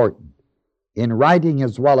unimportant. In writing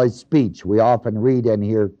as well as speech, we often read and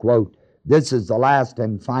hear, quote, "This is the last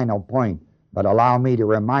and final point, but allow me to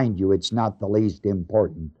remind you it's not the least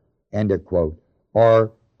important," end of quote.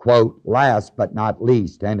 Or, quote, "last but not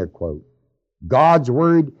least," end of quote. God's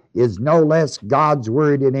Word is no less God's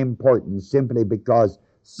Word in importance simply because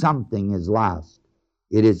something is last.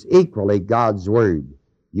 It is equally God's Word.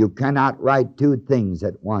 You cannot write two things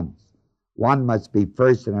at once. One must be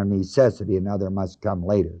first and a necessity, another must come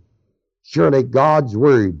later. Surely God's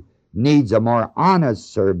Word needs a more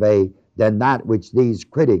honest survey than that which these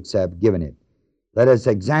critics have given it. Let us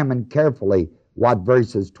examine carefully what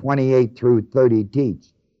verses 28 through 30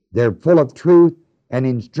 teach. They're full of truth and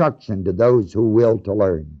instruction to those who will to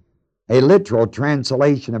learn. A literal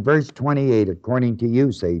translation of verse 28, according to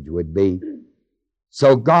usage, would be,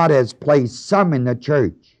 "So God has placed some in the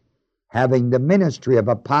church, having the ministry of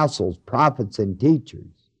apostles, prophets, and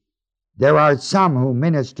teachers. There are some who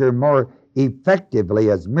minister more effectively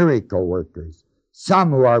as miracle workers,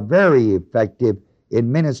 some who are very effective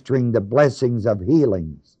in ministering the blessings of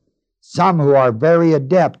healings, some who are very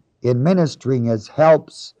adept in ministering as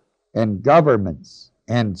helps and governments,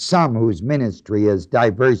 and some whose ministry is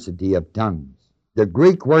diversity of tongues." The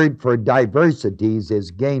Greek word for diversities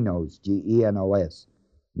is genos, G-E-N-O-S,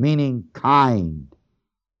 meaning kind,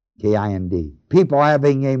 K-I-N-D. People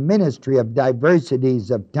having a ministry of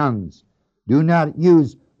diversities of tongues do not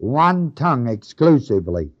use one tongue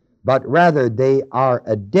exclusively, but rather they are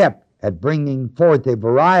adept at bringing forth a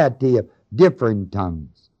variety of different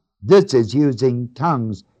tongues. This is using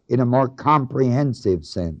tongues in a more comprehensive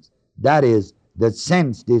sense. That is, the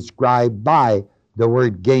sense described by the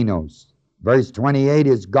word genos. Verse 28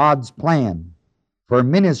 is God's plan for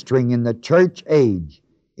ministering in the church age,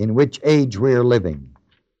 in which age we are living.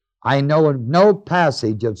 I know of no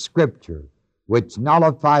passage of Scripture which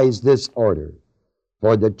nullifies this order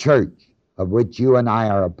for the church of which you and I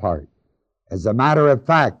are a part. As a matter of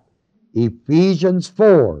fact, Ephesians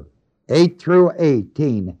 4, 8 through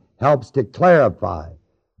 18 helps to clarify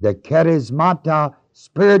the charismata,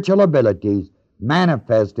 spiritual abilities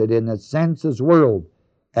manifested in the senses world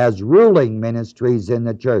as ruling ministries in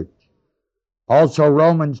the church. Also,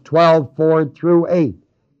 Romans 12, 4 through 8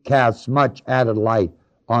 casts much added light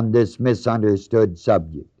on this misunderstood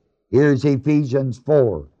subject. Here's Ephesians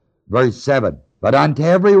 4, verse 7. "But unto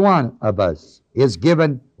every one of us is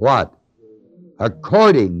given" what?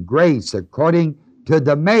 "According, grace, according to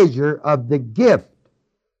the measure of the gift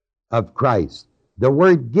of Christ." The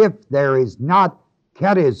word gift there is not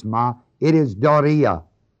charisma, it is doria.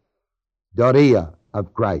 Doria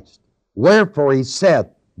of Christ. "Wherefore he saith,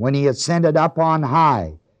 when he ascended up on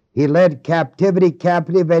high, he led captivity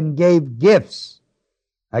captive and gave gifts."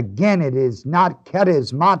 Again, it is not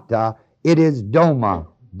charismata, it is doma,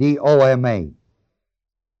 D-O-M-A,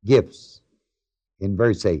 gifts, in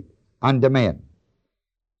verse 8, unto men.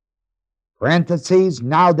 Parentheses,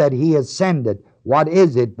 "Now that he ascended, what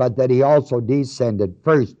is it but that he also descended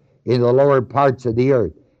first in the lower parts of the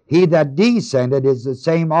earth? He that descended is the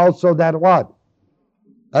same also that" what?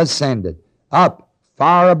 "Ascended up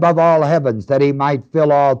far above all heavens, that he might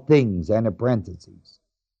fill all things, and in parentheses.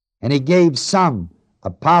 And he gave some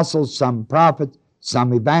apostles, some prophets,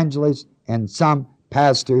 some evangelists, and some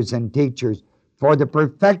pastors and teachers, for the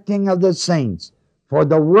perfecting of the saints, for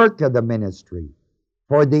the work of the ministry,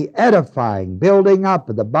 for the edifying, building up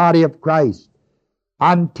of the body of Christ,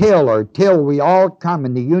 till we all come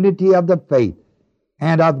in the unity of the faith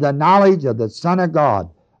and of the knowledge of the Son of God,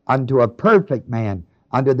 unto a perfect man,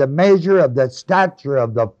 unto the measure of the stature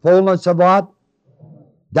of the fullness of what?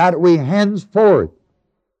 That we henceforth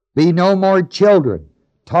be no more children,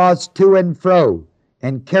 tossed to and fro,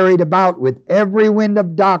 and carried about with every wind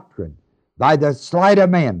of doctrine, by the sleight of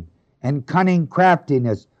men, and cunning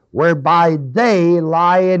craftiness, whereby they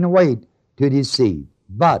lie in wait to deceive.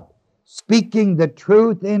 But speaking the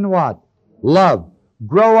truth in what? Love.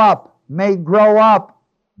 Grow up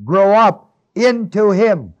into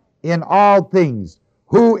him in all things,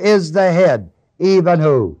 who is the head, even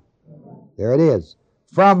who? There it is.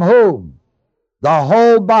 From whom the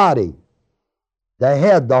whole body, the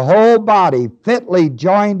head, the whole body, fitly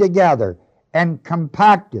joined together and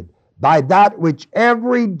compacted by that which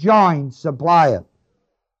every joint supplieth,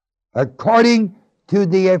 according to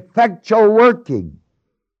the effectual working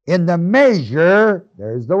in the measure,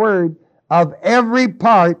 there's the word, of every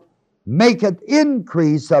part, maketh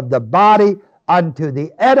increase of the body unto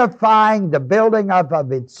the edifying, the building up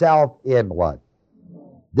of itself in what?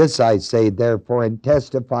 This I say, therefore, and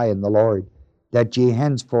testify in the Lord, that ye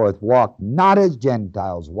henceforth walk not as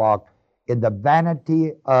Gentiles walk, in the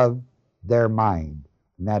vanity of their mind.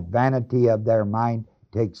 And that vanity of their mind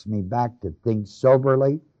takes me back to think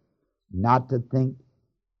soberly, not to think,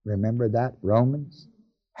 remember that, Romans?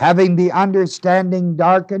 Having the understanding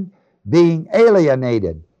darkened, being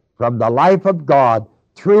alienated from the life of God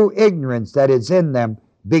through ignorance that is in them,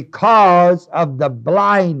 because of the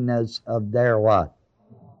blindness of their what?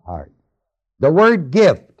 Heart. The word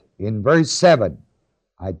gift in verse 7,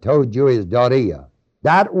 I told you, is doria.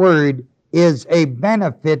 That word is a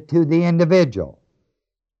benefit to the individual.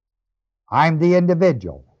 I'm the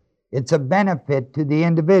individual. It's a benefit to the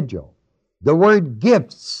individual. The word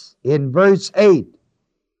gifts in verse 8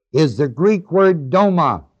 is the Greek word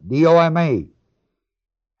doma, D-O-M-A.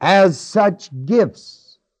 As such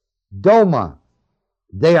gifts, doma,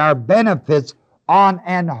 they are benefits on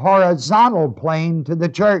an horizontal plane to the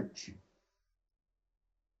church.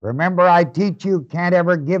 Remember, I teach you can't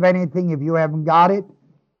ever give anything if you haven't got it.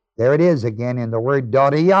 There it is again in the word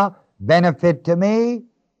doria, benefit to me.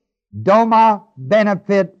 Doma,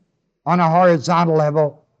 benefit on a horizontal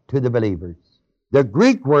level to the believers. The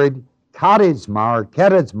Greek word charisma or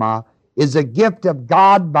charisma is a gift of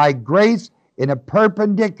God by grace in a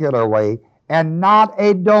perpendicular way, and not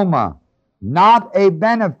a doma, not a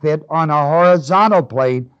benefit on a horizontal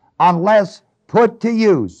plane, unless put to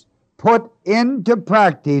use, put into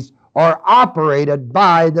practice, or operated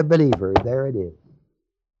by the believer. There it is.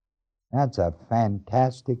 That's a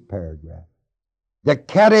fantastic paragraph. The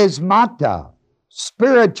charismata,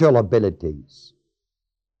 spiritual abilities.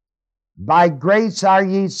 By grace are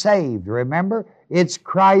ye saved. Remember, it's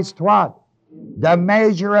Christ what? The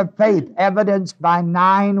measure of faith, evidenced by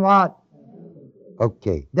 9 what?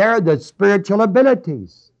 Okay, they're the spiritual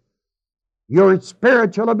abilities. Your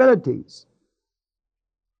spiritual abilities.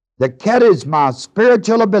 The charisma,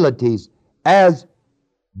 spiritual abilities, as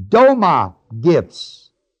doma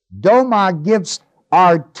gifts. Doma gifts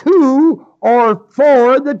are to or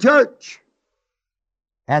for the church.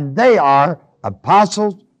 And they are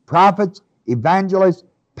apostles, prophets, evangelists,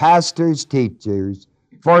 pastors, teachers,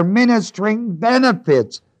 for ministering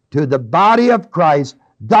benefits to the body of Christ,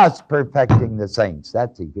 thus perfecting the saints.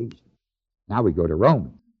 That's Ephesians. Now we go to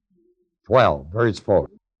Romans 12, verse 4.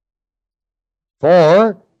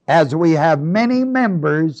 For as we have many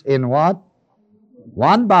members in what?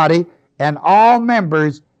 One body, and all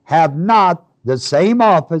members have not the same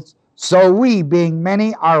office, so we, being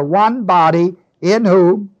many, are one body, in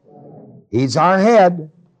whom He's our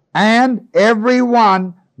head, and every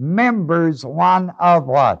one members one of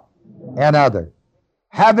what? Another.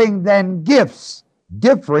 Having then gifts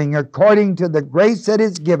differing according to the grace that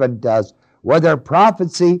is given to us, whether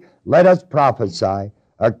prophecy, let us prophesy,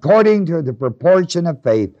 according to the proportion of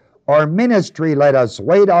faith, or ministry, let us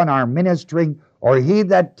wait on our ministering, or he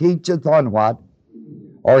that teacheth on what?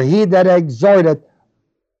 Or he that exhorteth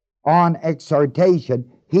on exhortation,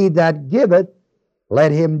 he that giveth,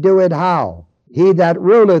 let him do it how? He that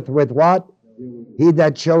ruleth with what? He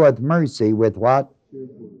that showeth mercy with what?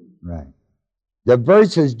 Right. The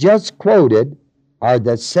verses just quoted are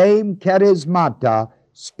the same charismata,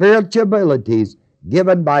 spiritual abilities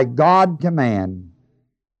given by God to man,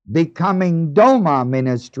 becoming Doma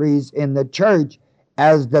ministries in the church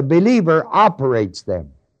as the believer operates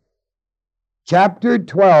them. Chapter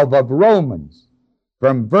 12 of Romans,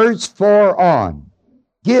 from verse 4 on,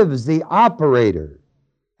 gives the operator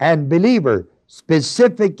and believer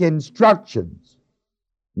specific instructions,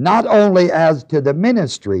 not only as to the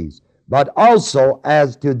ministries, but also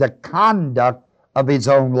as to the conduct of his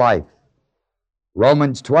own life.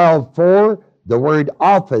 Romans 12:4, the word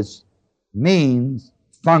office means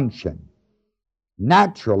function,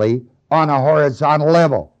 naturally on a horizontal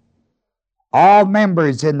level. All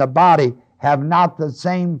members in the body have not the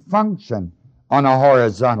same function on a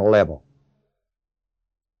horizontal level.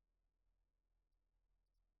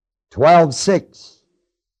 12:6,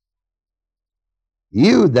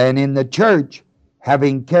 you then in the church,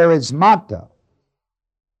 having charismata,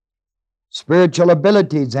 spiritual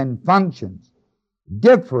abilities and functions,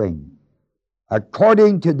 differing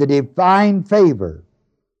according to the divine favor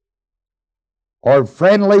or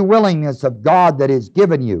friendly willingness of God that is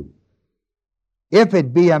given you. If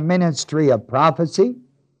it be a ministry of prophecy,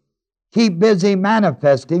 keep busy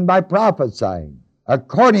manifesting by prophesying,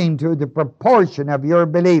 according to the proportion of your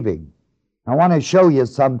believing. I want to show you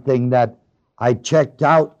something that I checked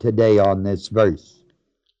out today on this verse.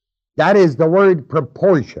 That is the word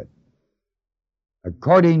proportion.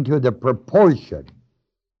 According to the proportion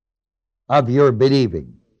of your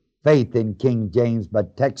believing. Faith in King James,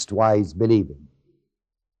 but text-wise believing.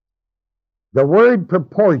 The word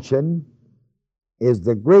proportion is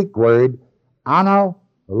the Greek word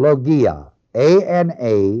analogia,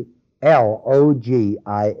 A-N-A-L-O-G-I-A.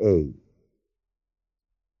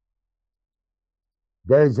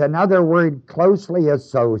 There's another word closely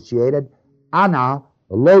associated,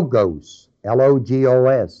 analogos,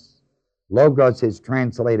 L-O-G-O-S. Logos is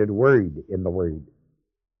translated word in the word.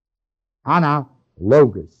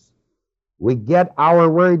 Analogous. We get our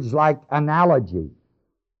words like analogy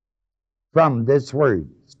from this word,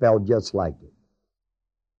 spelled just like it.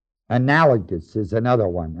 Analogous is another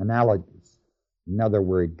one, analogous. Another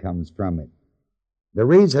word comes from it. The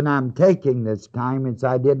reason I'm taking this time is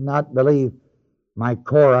I did not believe my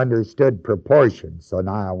core understood proportion, so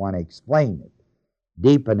now I want to explain it,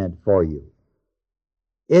 deepen it for you.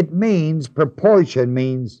 It means, proportion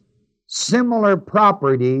means similar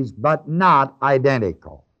properties but not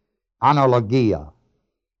identical. Analogia,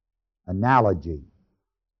 analogy.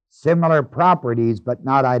 Similar properties but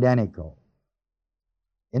not identical.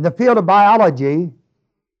 In the field of biology,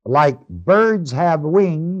 like birds have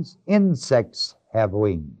wings, insects have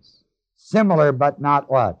wings. Similar but not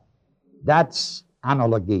what? That's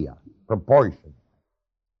analogia, proportion.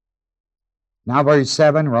 Now verse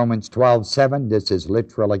 7, Romans 12:7, this is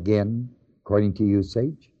literal again, according to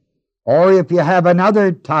usage. Or if you have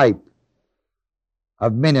another type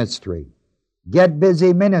of ministry, get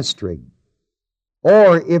busy ministering.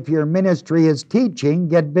 Or if your ministry is teaching,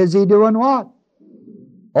 get busy doing what?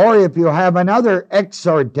 Or if you have another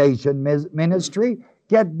exhortation ministry,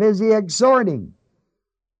 get busy exhorting.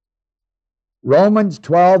 Romans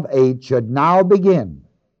 12:8 should now begin.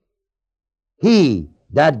 He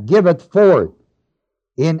that giveth forth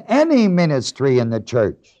in any ministry in the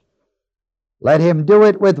church, let him do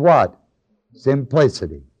it with what?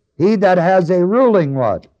 Simplicity. He that has a ruling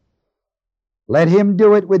what? Let him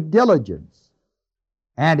do it with diligence.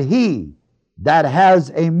 And he that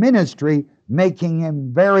has a ministry making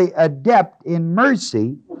him very adept in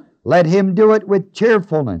mercy, let him do it with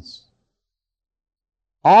cheerfulness.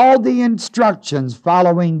 All the instructions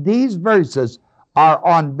following these verses are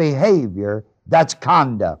on behavior, that's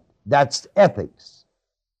conduct, that's ethics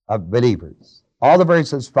of believers. All the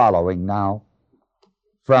verses following now,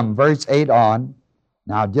 from verse 8 on.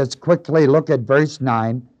 Now just quickly look at verse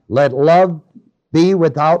 9. Let love be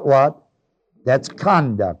without what? That's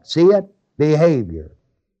conduct. See it? Behavior.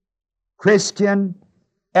 Christian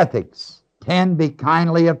ethics. 10, be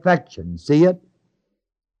kindly affection. See it?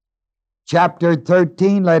 Chapter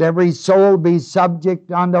 13, let every soul be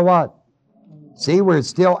subject unto what? See, we're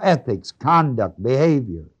still ethics, conduct,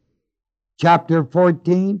 behavior. Chapter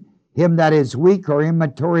 14, him that is weak or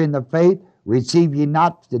immature in the faith, receive ye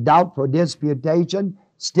not the doubtful disputation.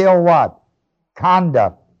 Still what?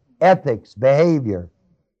 Conduct, ethics, behavior.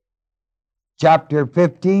 Chapter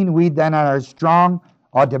 15, we then that are strong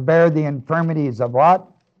ought to bear the infirmities of what?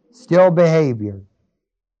 Still behavior.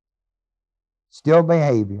 Still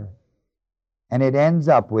behavior. And it ends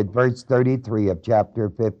up with verse 33 of chapter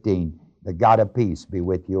 15. The God of peace be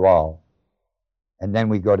with you all. And then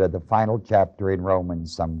we go to the final chapter in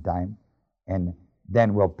Romans sometime, and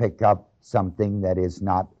then we'll pick up something that is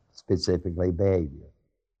not specifically behavior.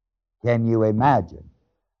 Can you imagine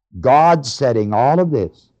God setting all of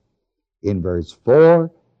this in verse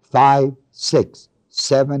 4, 5, 6,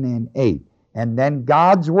 7, and 8. And then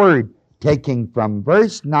God's Word, taking from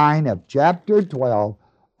verse 9 of chapter 12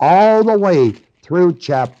 all the way through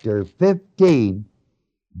chapter 15,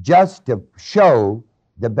 just to show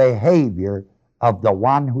the behavior of the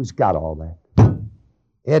one who's got all that.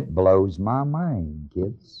 It blows my mind,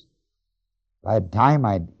 kids. If I had time,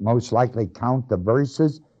 I'd most likely count the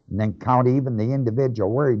verses and then count even the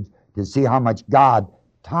individual words to see how much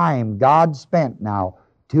time God spent now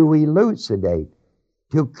to elucidate,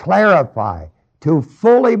 to clarify, to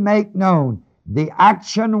fully make known the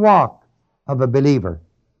action walk of a believer,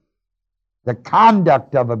 the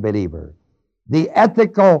conduct of a believer, the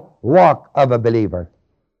ethical walk of a believer.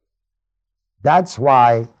 That's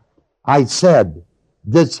why I said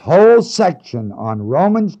this whole section on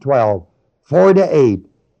Romans 12, 4 to 8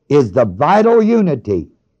 is the vital unity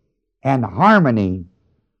and harmony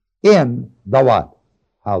in the what?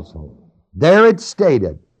 Household. There it's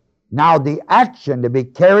stated. Now the action to be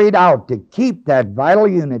carried out to keep that vital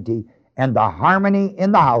unity and the harmony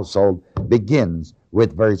in the household begins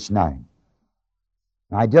with verse 9.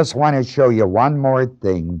 I just want to show you one more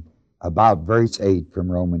thing about verse 8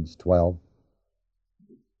 from Romans 12,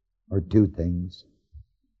 or two things.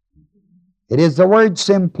 It is the word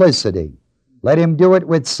simplicity. Let him do it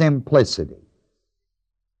with simplicity.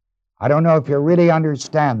 I don't know if you really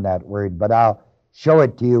understand that word, but I'll show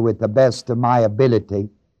it to you with the best of my ability.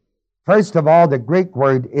 First of all, the Greek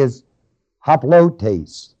word is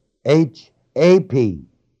haplotes, H-A-P-L-O-T-E-S.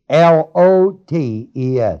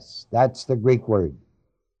 That's the Greek word.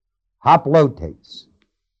 Haplotes.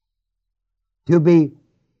 To be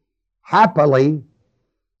happily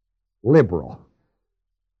liberal,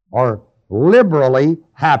 or liberally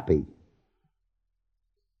happy.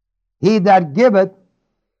 He that giveth,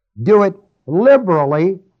 do it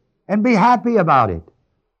liberally and be happy about it.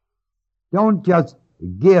 Don't just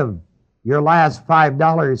give your last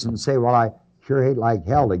 $5 and say, well, I sure hate like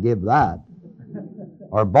hell to give that.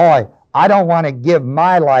 Or, boy, I don't want to give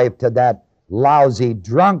my life to that lousy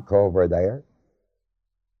drunk over there.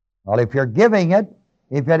 Well, if you're giving it,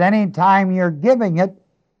 if at any time you're giving it,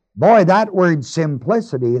 boy, that word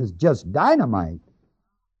simplicity is just dynamite.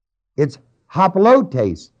 It's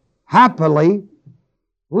haplotes, happily,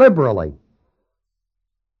 liberally,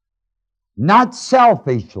 not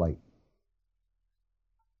selfishly.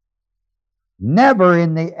 Never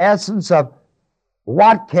in the essence of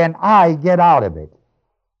what can I get out of it.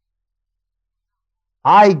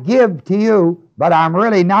 I give to you, but I'm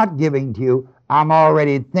really not giving to you. I'm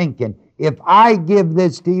already thinking, if I give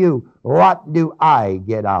this to you, what do I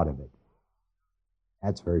get out of it?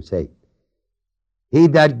 That's verse 8. He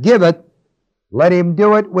that giveth, let him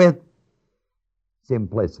do it with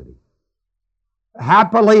simplicity.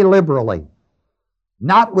 Happily, liberally.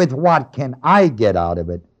 Not with what can I get out of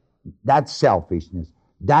it. That's selfishness.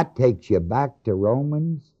 That takes you back to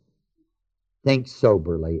Romans. Think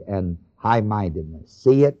soberly and high-mindedness.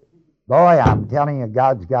 See it? Boy, I'm telling you,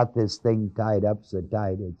 God's got this thing tied up so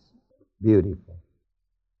tight, it's beautiful.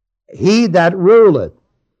 He that ruleth.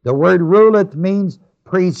 The word ruleth means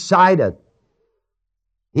presideth.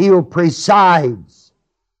 He who presides.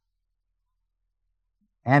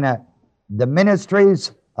 And the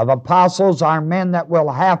ministries of apostles are men that will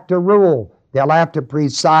have to rule. They'll have to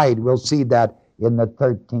preside. We'll see that in the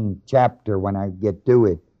 13th chapter when I get to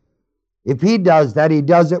it. If he does that, he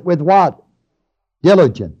does it with what?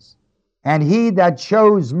 Diligence. And he that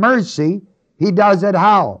shows mercy, he does it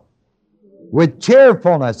how? With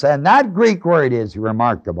cheerfulness. And that Greek word is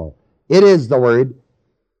remarkable. It is the word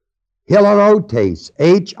hilarotes,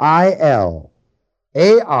 H-I-L-A-R-O-T-E-S,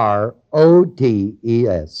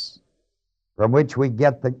 from which we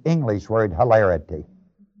get the English word hilarity.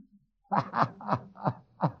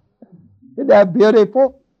 Isn't that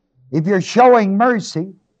beautiful? If you're showing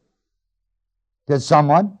mercy to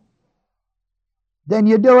someone, then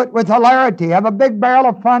you do it with hilarity. Have a big barrel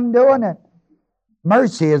of fun doing it.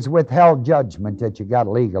 Mercy is withheld judgment that you got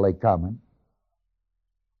legally coming.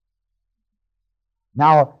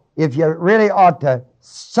 Now, if you really ought to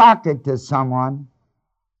sock it to someone,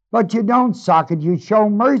 but you don't sock it, you show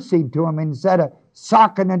mercy to them instead of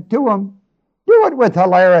socking it to them, do it with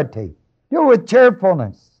hilarity. Do it with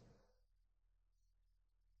cheerfulness.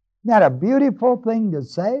 Isn't that a beautiful thing to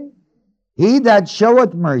say? He that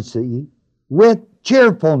showeth mercy with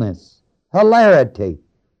cheerfulness, hilarity.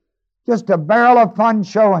 Just a barrel of fun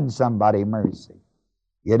showing somebody mercy.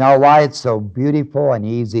 You know why it's so beautiful and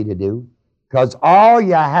easy to do? Because all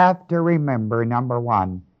you have to remember, number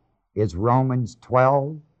one, is Romans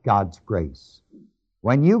 12, God's grace.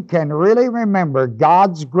 When you can really remember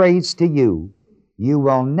God's grace to you, you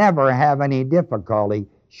will never have any difficulty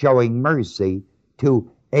showing mercy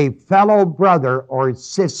to a fellow brother or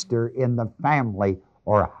sister in the family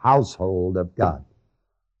or household of God.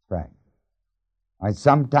 That's right. I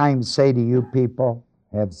sometimes say to you people,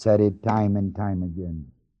 have said it time and time again,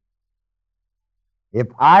 if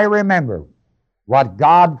I remember what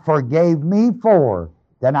God forgave me for,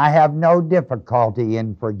 then I have no difficulty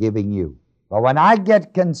in forgiving you. But when I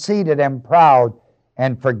get conceited and proud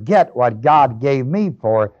and forget what God gave me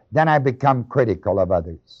for, then I become critical of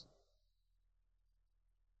others.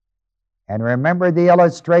 And remember the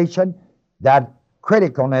illustration? That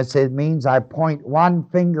criticalness, it means I point one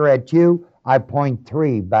finger at you, I point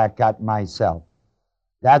three back at myself.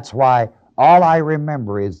 That's why all I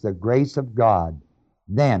remember is the grace of God.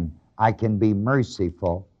 Then I can be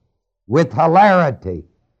merciful with hilarity,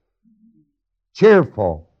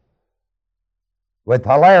 cheerful, with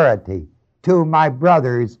hilarity to my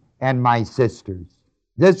brothers and my sisters.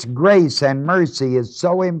 This grace and mercy is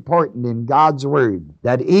so important in God's Word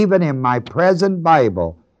that even in my present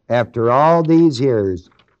Bible, after all these years,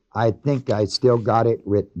 I think I still got it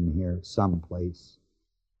written here someplace.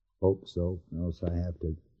 Hope so, else I have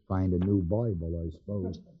to find a new Bible, I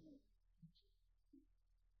suppose.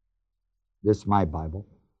 This is my Bible.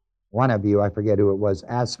 One of you, I forget who it was,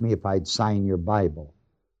 asked me if I'd sign your Bible,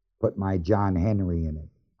 put my John Henry in it.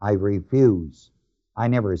 I refuse. I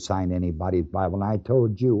never sign anybody's Bible. And I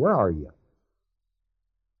told you, where are you?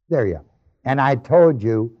 There you are. And I told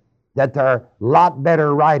you that there are a lot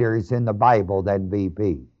better writers in the Bible than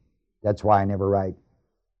VP. That's why I never write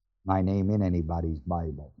my name in anybody's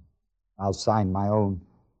Bible. I'll sign my own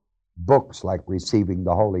books like Receiving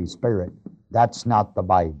the Holy Spirit. That's not the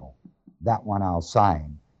Bible. That one I'll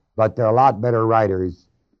sign. But there are a lot better writers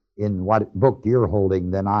in what book you're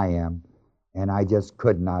holding than I am, and I just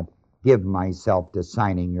could not give myself to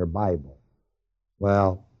signing your Bible.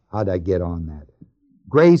 Well, how'd I get on that?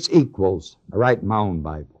 Grace equals, I write my own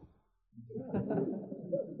Bible,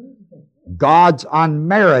 God's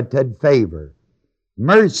unmerited favor.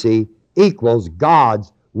 Mercy equals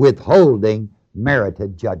God's withholding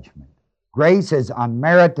merited judgment. Grace is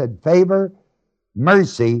unmerited favor.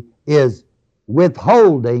 Mercy is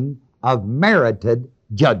withholding of merited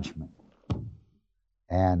judgment.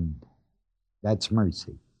 And that's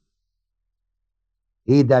mercy.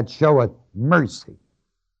 He that showeth mercy,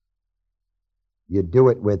 you do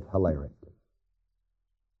it with hilarity.